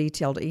send me a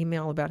detailed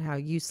email about how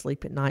you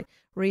sleep at night.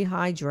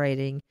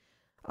 Rehydrating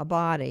a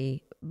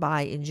body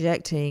by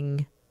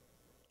injecting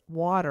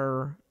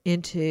water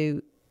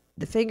into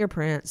the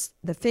fingerprints,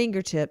 the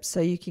fingertips, so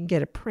you can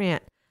get a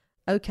print.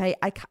 Okay,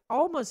 I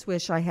almost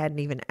wish I hadn't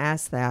even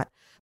asked that.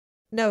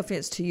 No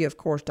offense to you, of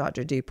course,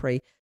 Dr.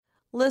 Dupree.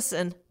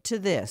 Listen to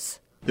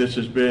this. This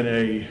has been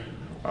a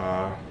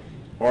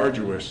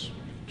arduous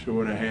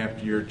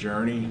 2.5-year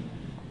journey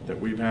that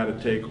we've had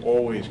to take,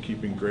 always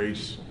keeping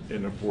Grace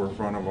in the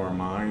forefront of our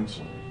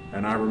minds.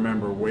 And I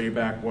remember way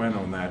back when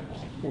on that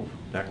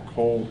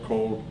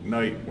cold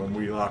night when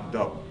we locked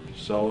up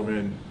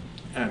Sullivan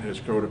and his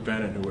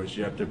co-defendant, who was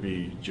yet to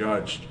be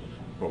judged,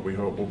 but we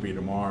hope will be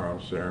tomorrow,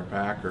 Sarah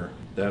Packer,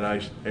 that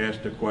I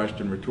asked the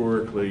question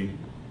rhetorically,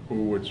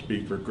 who would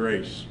speak for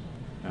Grace?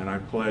 And I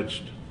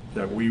pledged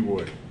that we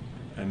would.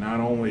 And not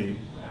only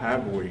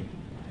have we,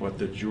 but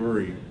the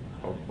jury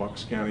of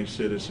Bucks County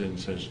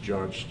citizens has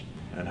judged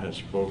and has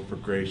spoke for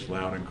Grace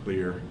loud and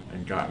clear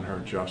and gotten her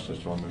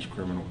justice on this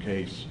criminal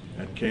case.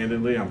 And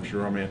candidly, I'm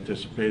sure I'm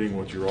anticipating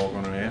what you're all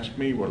going to ask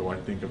me. What do I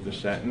think of the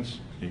sentence?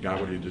 He got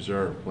what he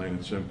deserved, plain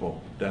and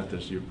simple. Death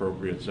is the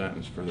appropriate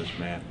sentence for this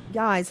man.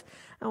 Guys,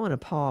 I want to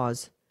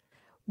pause.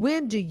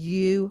 When do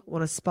you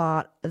want to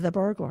spot the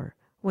burglar?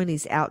 When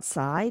he's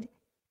outside,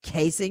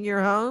 casing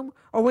your home,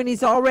 or when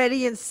he's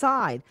already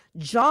inside?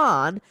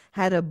 John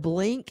had a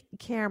Blink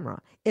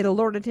camera. It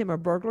alerted him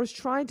of burglars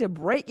trying to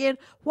break in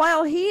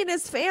while he and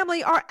his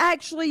family are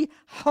actually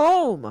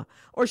home.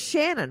 Or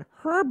Shannon,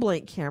 her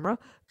Blink camera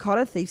caught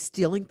a thief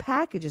stealing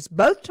packages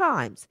both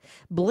times.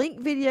 Blink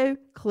video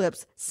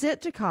clips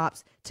sent to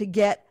cops to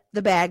get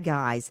the bad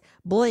guys.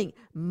 Blink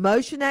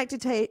motion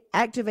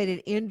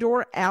activated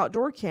indoor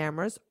outdoor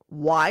cameras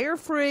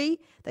wire-free.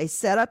 They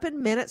set up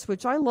in minutes,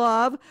 which I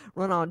love,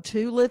 run on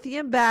 2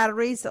 lithium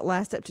batteries that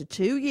last up to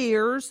 2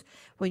 years.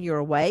 When you're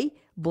away,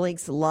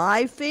 Blink's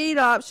live feed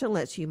option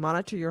lets you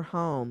monitor your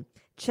home.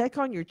 Check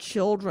on your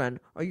children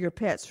or your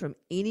pets from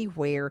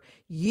anywhere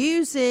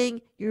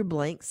using your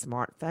Blink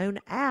smartphone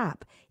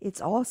app. It's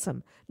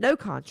awesome. No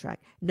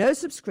contract, no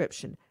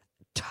subscription,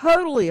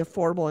 totally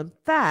affordable. In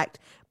fact,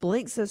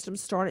 Blink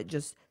systems start at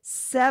just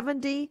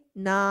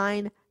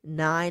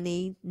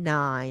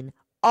 $79.99.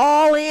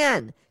 All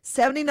in,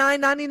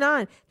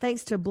 $79.99.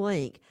 Thanks to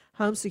Blink.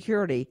 Home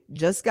security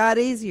just got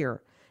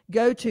easier.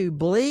 Go to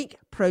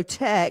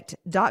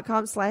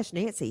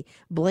blinkprotect.com/Nancy.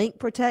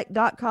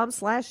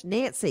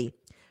 Blinkprotect.com/Nancy.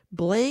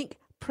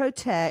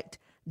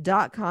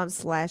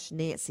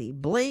 Blinkprotect.com/Nancy.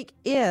 Blink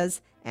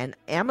is an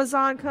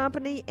Amazon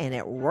company and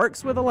it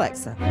works with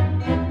Alexa.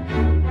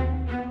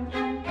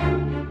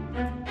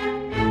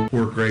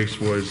 Poor Grace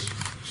was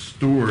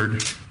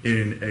stored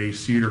in a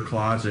cedar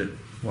closet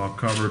while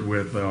covered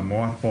with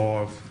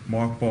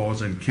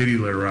mothballs and kitty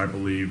litter, I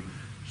believe,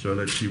 so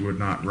that she would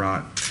not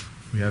rot.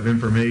 We have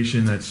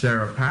information that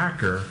Sarah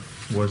Packer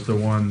was the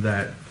one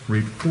that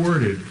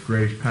reported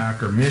Grace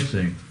Packer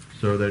missing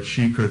so that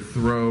she could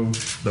throw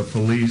the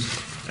police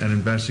and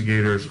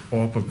investigators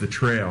off of the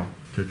trail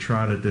to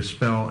try to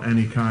dispel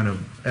any kind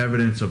of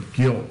evidence of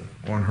guilt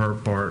on her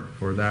part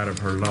or that of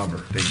her lover.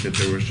 I think that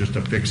there was just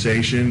a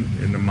fixation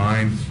in the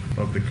minds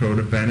of the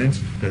co-defendants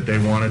that they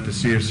wanted to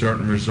see a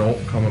certain result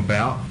come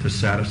about to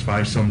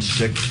satisfy some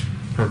sick,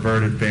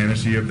 perverted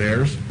fantasy of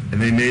theirs, and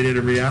they made it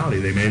a reality.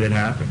 They made it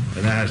happen.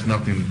 And that has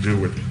nothing to do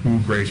with who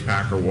Grace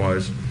Packer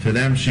was. To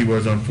them, she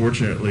was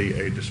unfortunately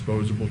a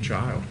disposable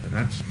child, and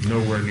that's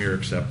nowhere near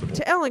acceptable.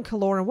 To Ellen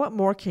Kaloran, what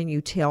more can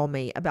you tell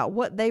me about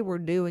what they were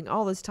doing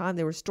all this time?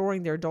 They were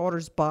storing their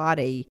daughter's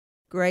body,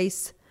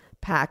 Grace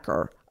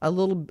Packer, a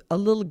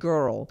little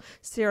girl.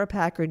 Sarah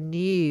Packer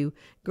knew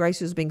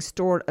Grace was being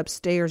stored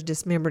upstairs,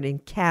 dismembered in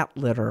cat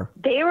litter.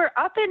 They were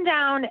up and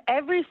down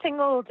every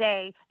single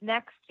day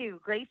next to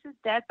Grace's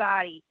dead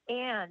body,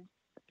 and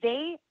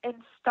they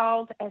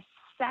installed a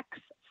sex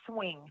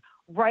swing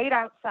right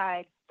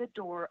outside the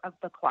door of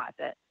the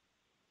closet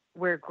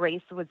where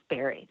Grace was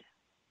buried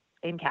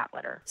in cat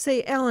litter.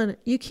 See, Ellen,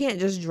 you can't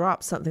just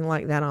drop something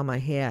like that on my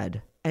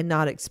head and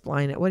not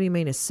explain it. What do you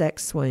mean a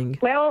sex swing?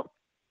 Well,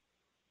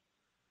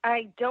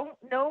 I don't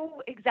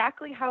know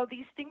exactly how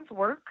these things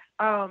work,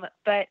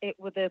 but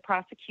the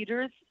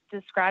prosecutors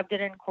described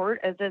it in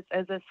court as a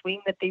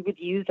swing that they would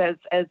use as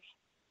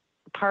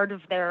part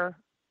of their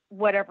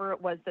whatever it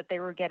was that they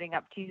were getting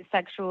up to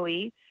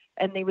sexually,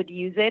 and they would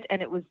use it,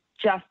 and it was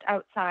just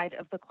outside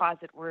of the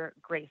closet where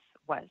Grace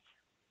was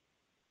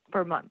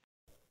for months.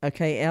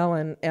 Okay,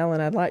 Ellen,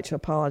 I'd like to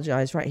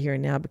apologize right here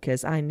and now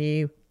because I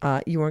knew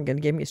you weren't going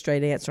to give me a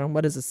straight answer on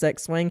what is a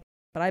sex swing,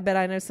 but I bet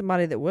I know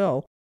somebody that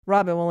will.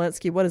 Robin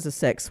Walensky, what is a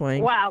sex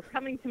swing? Wow,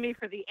 coming to me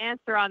for the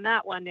answer on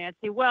that one,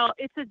 Nancy. Well,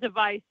 it's a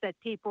device that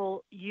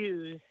people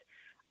use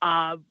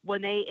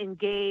when they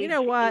engage. You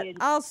know what?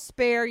 I'll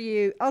spare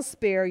you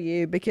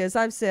because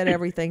I've said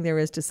everything there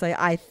is to say.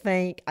 I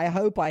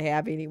hope I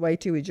have anyway,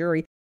 to a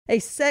jury. A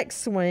sex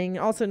swing,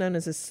 also known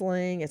as a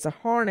sling, it's a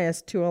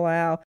harness to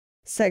allow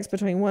sex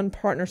between one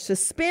partner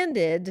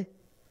suspended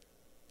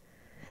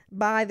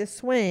by the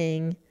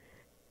swing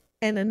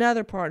and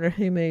another partner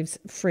who moves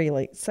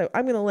freely. So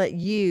I'm going to let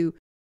you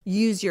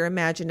use your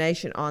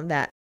imagination on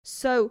that.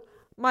 So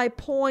my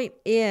point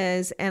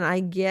is, and I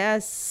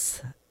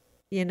guess,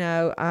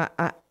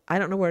 I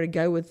don't know where to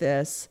go with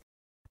this,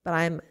 but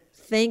I'm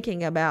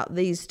thinking about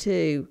these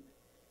two.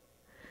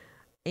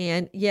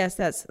 And yes,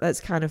 that's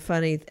kind of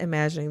funny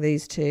imagining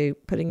these two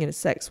putting in a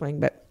sex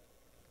swing, but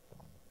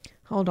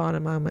hold on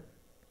a moment.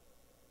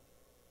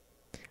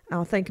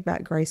 I'll think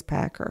about Grace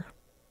Packer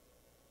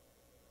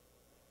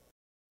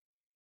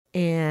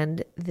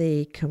and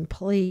the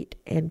complete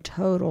and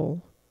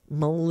total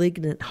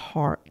malignant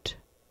heart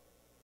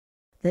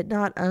that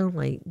not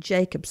only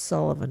Jacob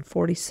Sullivan,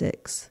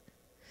 46,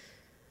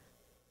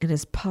 and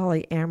his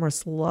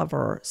polyamorous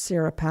lover,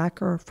 Sarah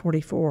Packer,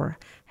 44,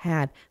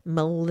 had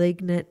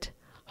malignant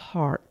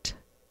heart.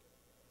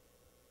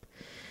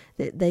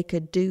 That they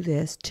could do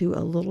this to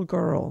a little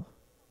girl,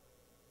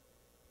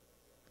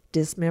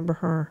 dismember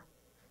her,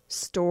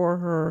 store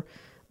her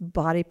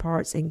body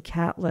parts in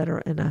cat litter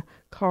in a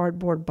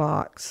cardboard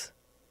box.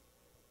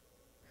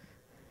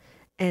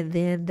 And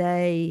then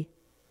they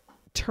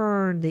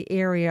turned the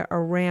area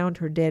around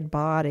her dead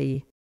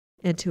body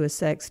into a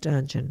sex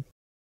dungeon.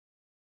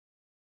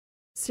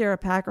 Sarah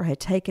Packer had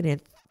taken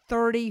in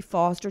 30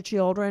 foster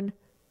children.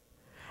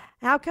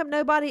 How come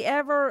nobody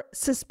ever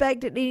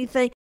suspected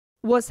anything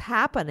was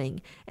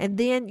happening? And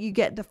then you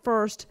get the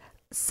first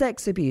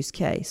sex abuse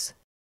case.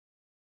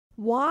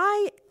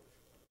 Why,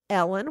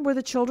 Ellen, were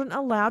the children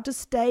allowed to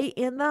stay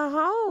in the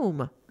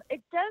home?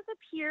 It does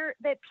appear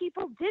that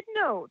people did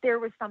know there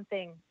was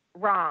something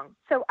wrong.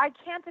 So I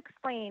can't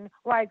explain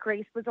why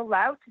Grace was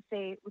allowed to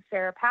stay with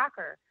Sarah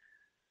Packer.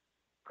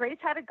 Grace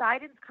had a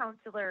guidance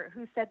counselor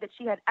who said that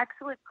she had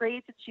excellent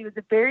grades and she was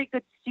a very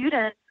good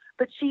student,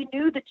 but she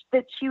knew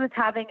that she was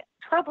having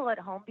trouble at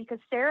home because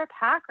Sarah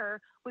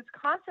Packer was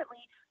constantly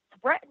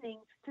threatening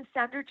to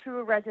send her to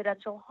a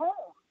residential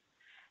home.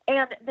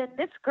 And then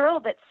this girl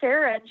that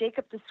Sarah and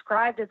Jacob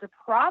described as a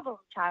problem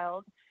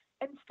child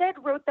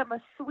instead wrote them a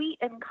sweet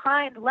and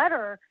kind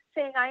letter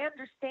saying, I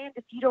understand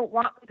if you don't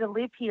want me to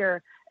live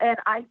here, and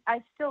I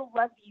still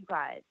love you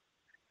guys.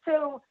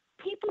 So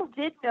people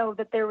did know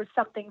that there was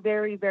something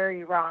very,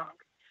 very wrong.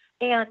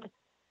 And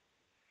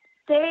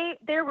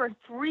there were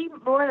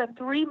more than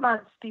 3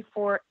 months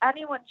before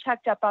anyone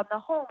checked up on the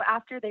home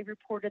after they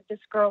reported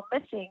this girl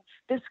missing,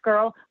 this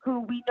girl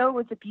who we know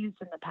was abused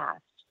in the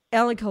past.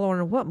 Ellen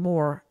Kilorn, what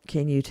more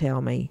can you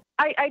tell me?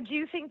 I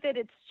do think that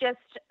it's just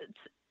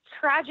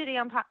tragedy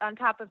on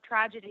top of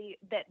tragedy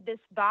that this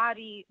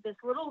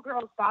little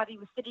girl's body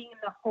was sitting in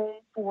the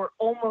home for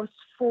almost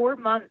 4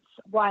 months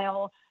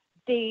while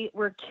they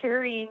were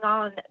carrying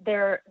on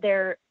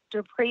their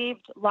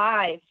depraved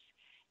lives.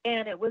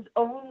 And it was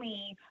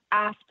only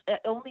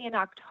in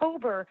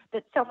October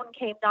that someone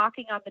came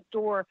knocking on the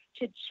door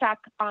to check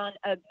on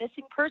a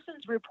missing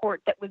persons report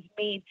that was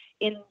made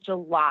in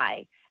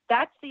July.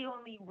 That's the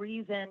only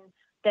reason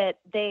that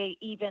they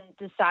even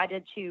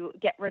decided to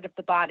get rid of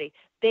the body.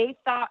 They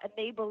thought and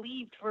they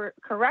believed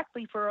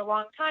correctly for a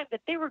long time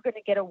that they were going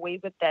to get away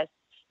with this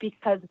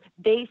because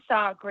they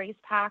saw Grace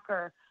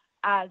Packer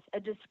as a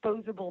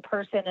disposable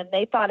person, and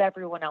they thought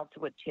everyone else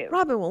would too.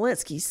 Robin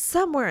Walensky,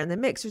 somewhere in the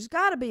mix, there's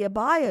got to be a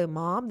bio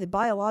mom, the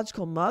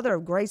biological mother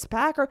of Grace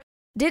Packer.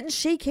 Didn't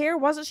she care?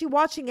 Wasn't she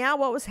watching out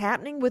what was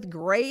happening with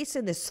Grace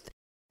and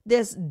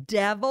this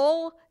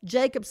devil,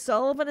 Jacob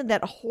Sullivan, and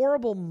that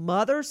horrible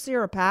mother,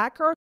 Sarah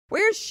Packer?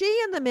 Where's she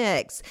in the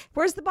mix?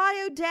 Where's the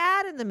bio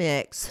dad in the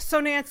mix? So,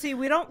 Nancy,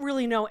 we don't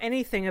really know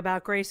anything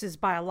about Grace's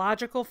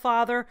biological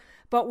father,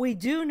 but we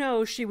do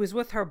know she was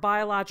with her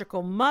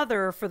biological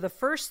mother for the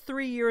first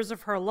 3 years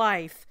of her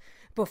life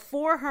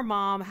before her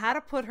mom had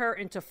to put her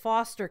into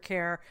foster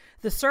care.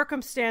 The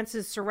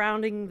circumstances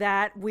surrounding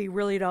that we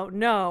really don't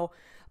know.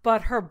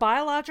 But her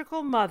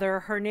biological mother,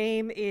 her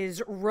name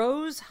is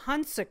Rose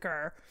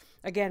Hunsaker.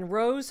 Again,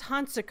 Rose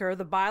Hunsaker,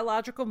 the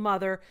biological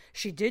mother,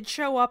 she did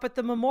show up at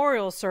the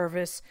memorial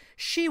service.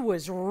 She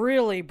was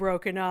really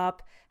broken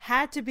up,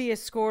 had to be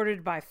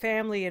escorted by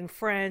family and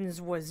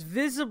friends, was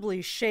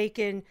visibly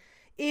shaken,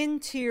 in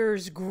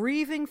tears,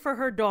 grieving for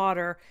her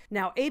daughter.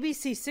 Now,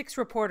 ABC 6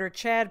 reporter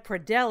Chad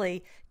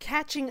Pradelli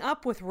catching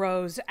up with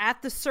Rose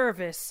at the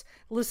service.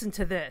 Listen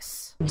to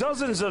this.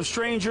 Dozens of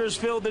strangers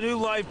filled the New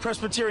Life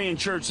Presbyterian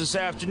Church this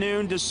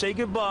afternoon to say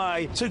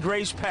goodbye to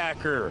Grace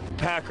Packer.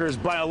 Packer's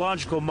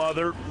biological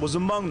mother was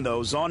among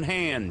those on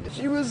hand.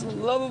 She was a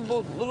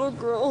lovable little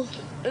girl,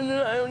 and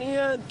then I only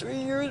had 3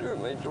 years with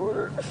my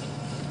daughter.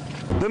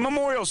 The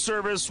memorial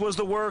service was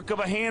the work of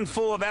a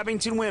handful of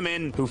Abington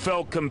women who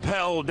felt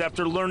compelled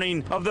after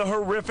learning of the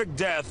horrific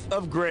death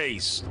of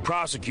Grace.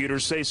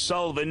 Prosecutors say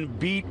Sullivan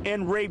beat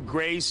and raped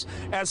Grace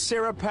as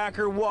Sarah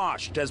Packer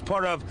watched as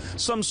part of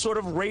some sort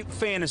of rape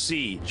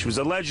fantasy. She was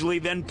allegedly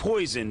then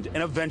poisoned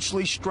and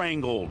eventually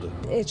strangled.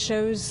 It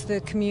shows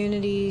the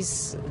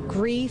community's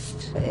grief.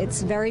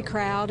 It's very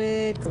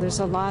crowded. There's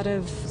a lot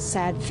of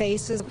sad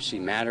faces. She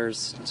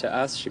matters to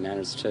us. She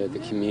matters to the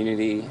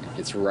community.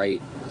 It's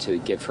right to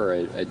give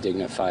her a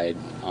dignified,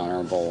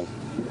 honorable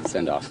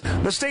send-off.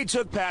 The state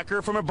took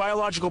Packer from her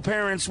biological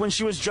parents when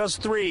she was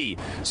just 3.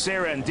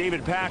 Sarah and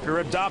David Packer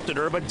adopted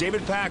her, but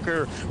David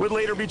Packer would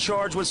later be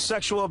charged with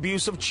sexual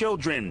abuse of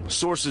children.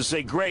 Sources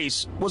say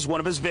Grace was one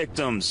of his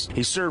victims.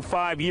 He served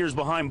 5 years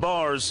behind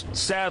bars.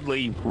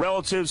 Sadly,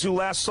 relatives who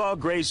last saw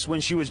Grace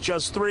when she was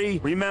just 3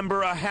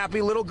 remember a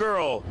happy little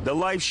girl. The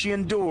life she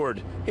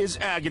endured is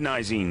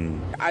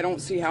agonizing. I don't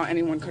see how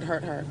anyone could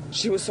hurt her.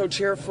 She was so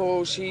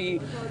cheerful.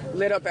 She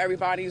lit up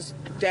everybody's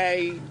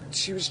day.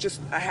 She was just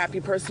a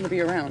happy person to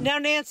be around. Now,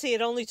 Nancy,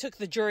 it only took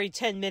the jury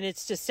 10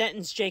 minutes to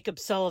sentence Jacob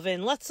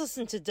Sullivan. Let's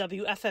listen to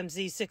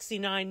WFMZ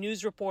 69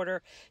 news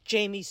reporter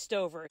Jamie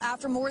Stover.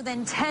 After more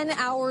than 10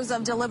 hours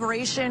of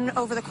deliberation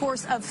over the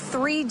course of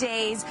 3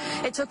 days,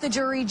 it took the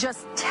jury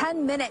just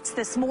 10 minutes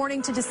this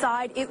morning to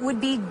decide it would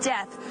be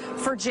death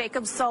for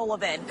Jacob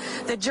Sullivan.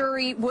 The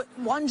jury,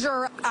 one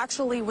juror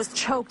actually was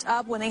choked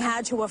up when they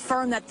had to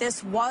affirm that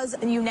this was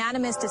a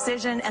unanimous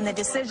decision and the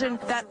decision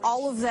that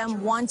all of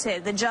them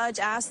wanted. The judge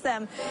asked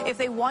them if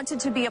they wanted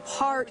to be a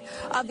part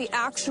of the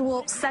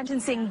actual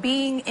sentencing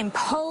being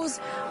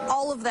imposed.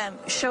 All of them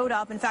showed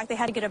up. In fact, they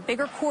had to get a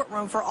bigger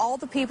courtroom for all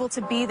the people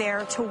to be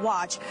there to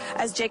watch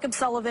as Jacob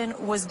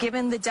Sullivan was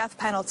given the death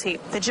penalty.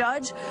 The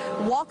judge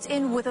walked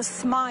in with a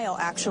smile,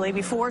 actually,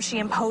 before she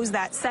imposed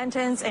that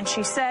sentence, and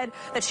she said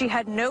that she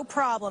had no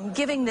problem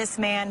giving this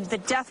man the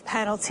death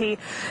penalty,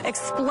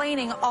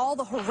 explaining all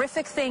the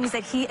horrific things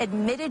that he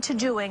admitted to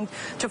doing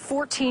to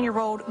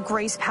 14-year-old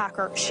Grace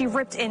Packer. She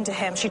ripped into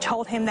him. She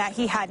told him that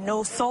he had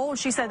no soul.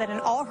 She said that in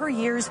all her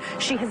years,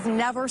 she has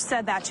never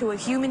said that to a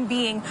human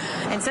being.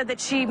 And and said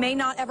that she may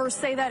not ever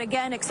say that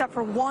again except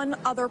for one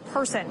other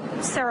person,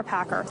 Sarah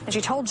Packer. And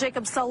she told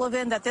Jacob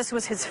Sullivan that this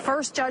was his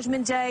first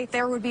judgment day.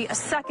 There would be a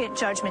second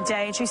judgment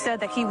day, and she said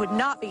that he would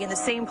not be in the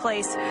same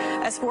place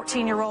as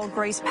 14-year-old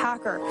Grace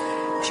Packer.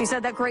 She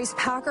said that Grace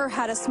Packer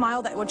had a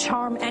smile that would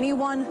charm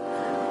anyone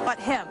but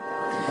him.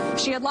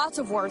 She had lots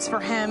of words for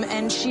him,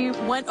 and she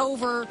went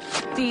over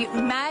the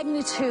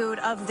magnitude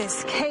of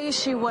this case.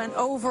 She went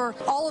over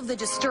all of the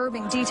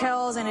disturbing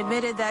details and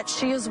admitted that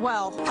she as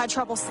well had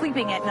trouble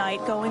sleeping at night,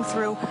 going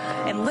through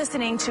and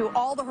listening to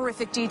all the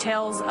horrific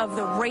details of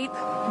the rape,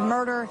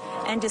 murder,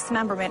 and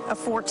dismemberment of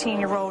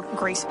 14-year-old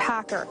Grace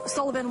Packer.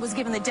 Sullivan was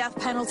given the death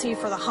penalty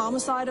for the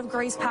homicide of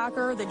Grace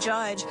Packer. The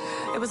judge,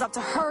 it was up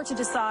to her to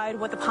decide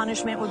what the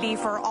punishment would be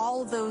for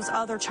all of those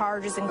other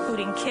charges,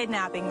 including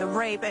kidnapping, the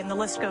rape, and the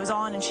list goes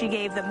on. And she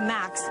gave the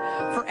max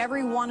for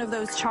every one of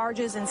those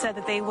charges and said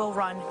that they will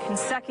run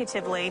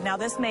consecutively. Now,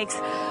 this makes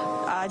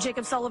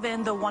Jacob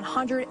Sullivan the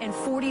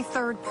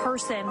 143rd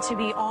person to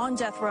be on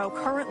death row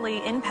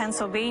currently in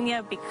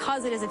Pennsylvania.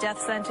 Because it is a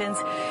death sentence,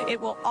 it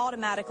will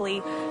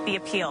automatically be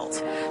appealed.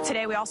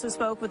 Today, we also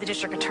spoke with the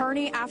district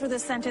attorney after the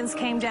sentence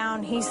came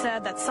down. He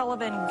said that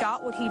Sullivan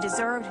got what he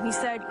deserved. He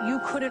said you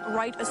couldn't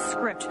write a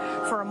script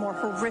for a more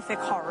horrific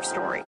horror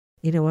story.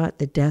 You know what?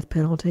 The death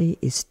penalty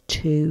is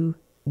too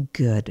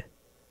good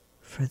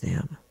for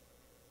them.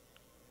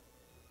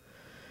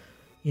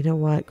 You know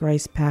what,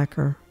 Grace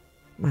Packer,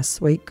 my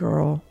sweet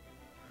girl,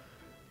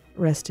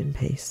 rest in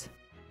peace.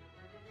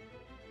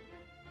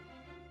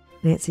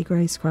 Nancy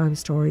Grace Crime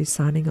Stories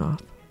signing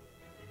off.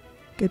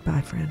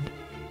 Goodbye, friend.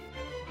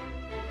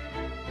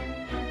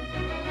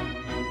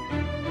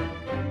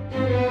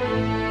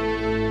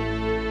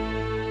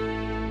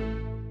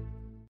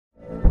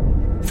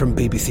 From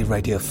BBC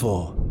Radio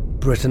 4,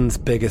 Britain's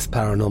biggest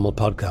paranormal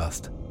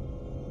podcast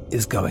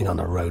is going on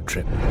a road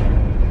trip.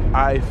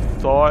 I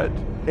thought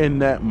in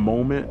that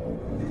moment,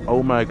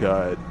 oh my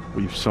God,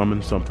 we've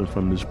summoned something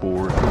from this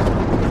board.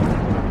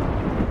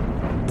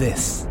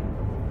 This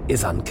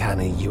is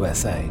Uncanny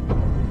USA.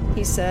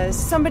 He says,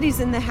 somebody's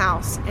in the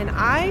house, and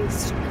I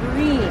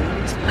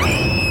screamed.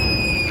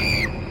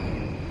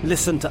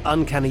 Listen to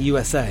Uncanny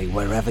USA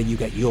wherever you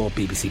get your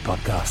BBC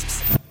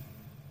podcasts,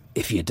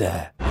 if you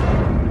dare.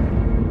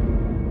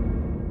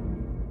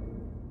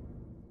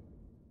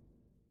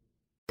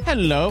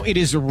 Hello, it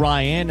is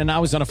Ryan, and I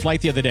was on a flight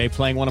the other day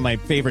playing one of my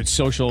favorite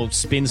social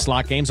spin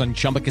slot games on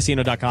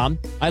ChumbaCasino.com.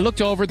 I looked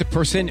over at the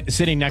person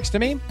sitting next to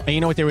me, and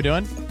you know what they were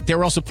doing? They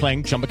were also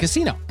playing Chumba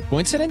Casino.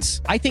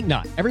 Coincidence? I think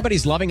not.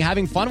 Everybody's loving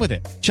having fun with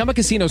it. Chumba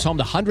Casino is home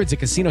to hundreds of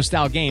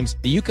casino-style games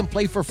that you can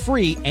play for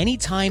free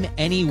anytime,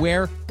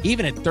 anywhere,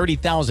 even at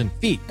 30,000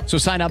 feet. So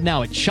sign up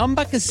now at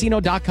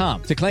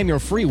ChumbaCasino.com to claim your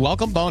free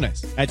welcome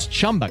bonus. That's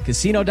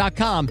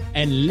ChumbaCasino.com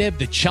and live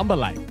the Chumba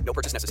life. No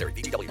purchase necessary.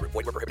 VGW. Void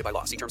where prohibited by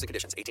law. See terms and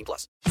conditions. 18+.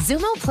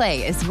 Xumo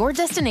Play is your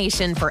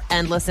destination for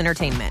endless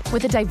entertainment.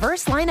 With a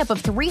diverse lineup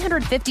of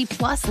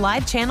 350+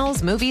 live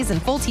channels, movies,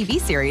 and full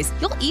TV series,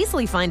 you'll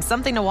easily find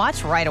something to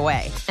watch right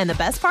away. And the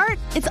best part?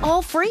 It's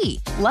all free.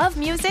 Love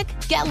music?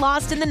 Get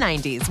lost in the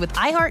 90s with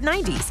iHeart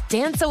 90s.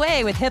 Dance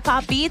away with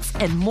hip-hop beats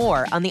and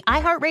more on the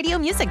iHeartRadio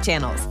music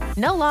channels.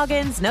 No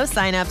logins, no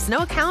signups, no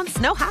accounts,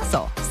 no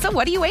hassle. So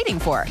what are you waiting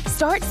for?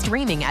 Start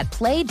streaming at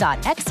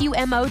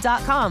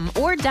play.xumo.com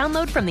or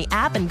download from the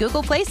app and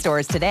Google Play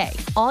stores today.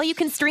 All you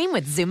can stream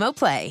with Xumo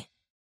Play.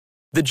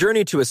 The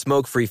journey to a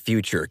smoke-free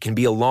future can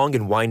be a long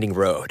and winding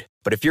road.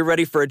 But if you're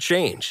ready for a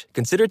change,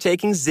 consider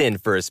taking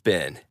Zyn for a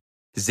spin.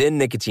 Zyn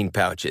nicotine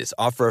pouches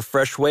offer a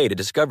fresh way to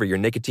discover your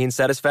nicotine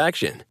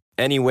satisfaction.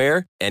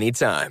 Anywhere,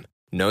 anytime.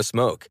 No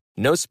smoke,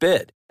 no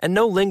spit, and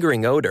no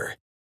lingering odor.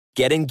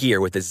 Get in gear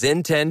with the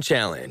Zyn 10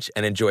 Challenge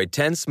and enjoy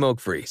 10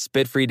 smoke-free,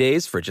 spit-free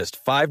days for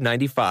just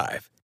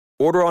 $5.95.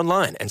 Order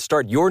online and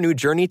start your new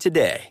journey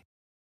today.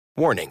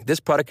 Warning, this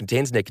product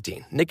contains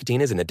nicotine.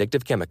 Nicotine is an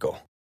addictive chemical.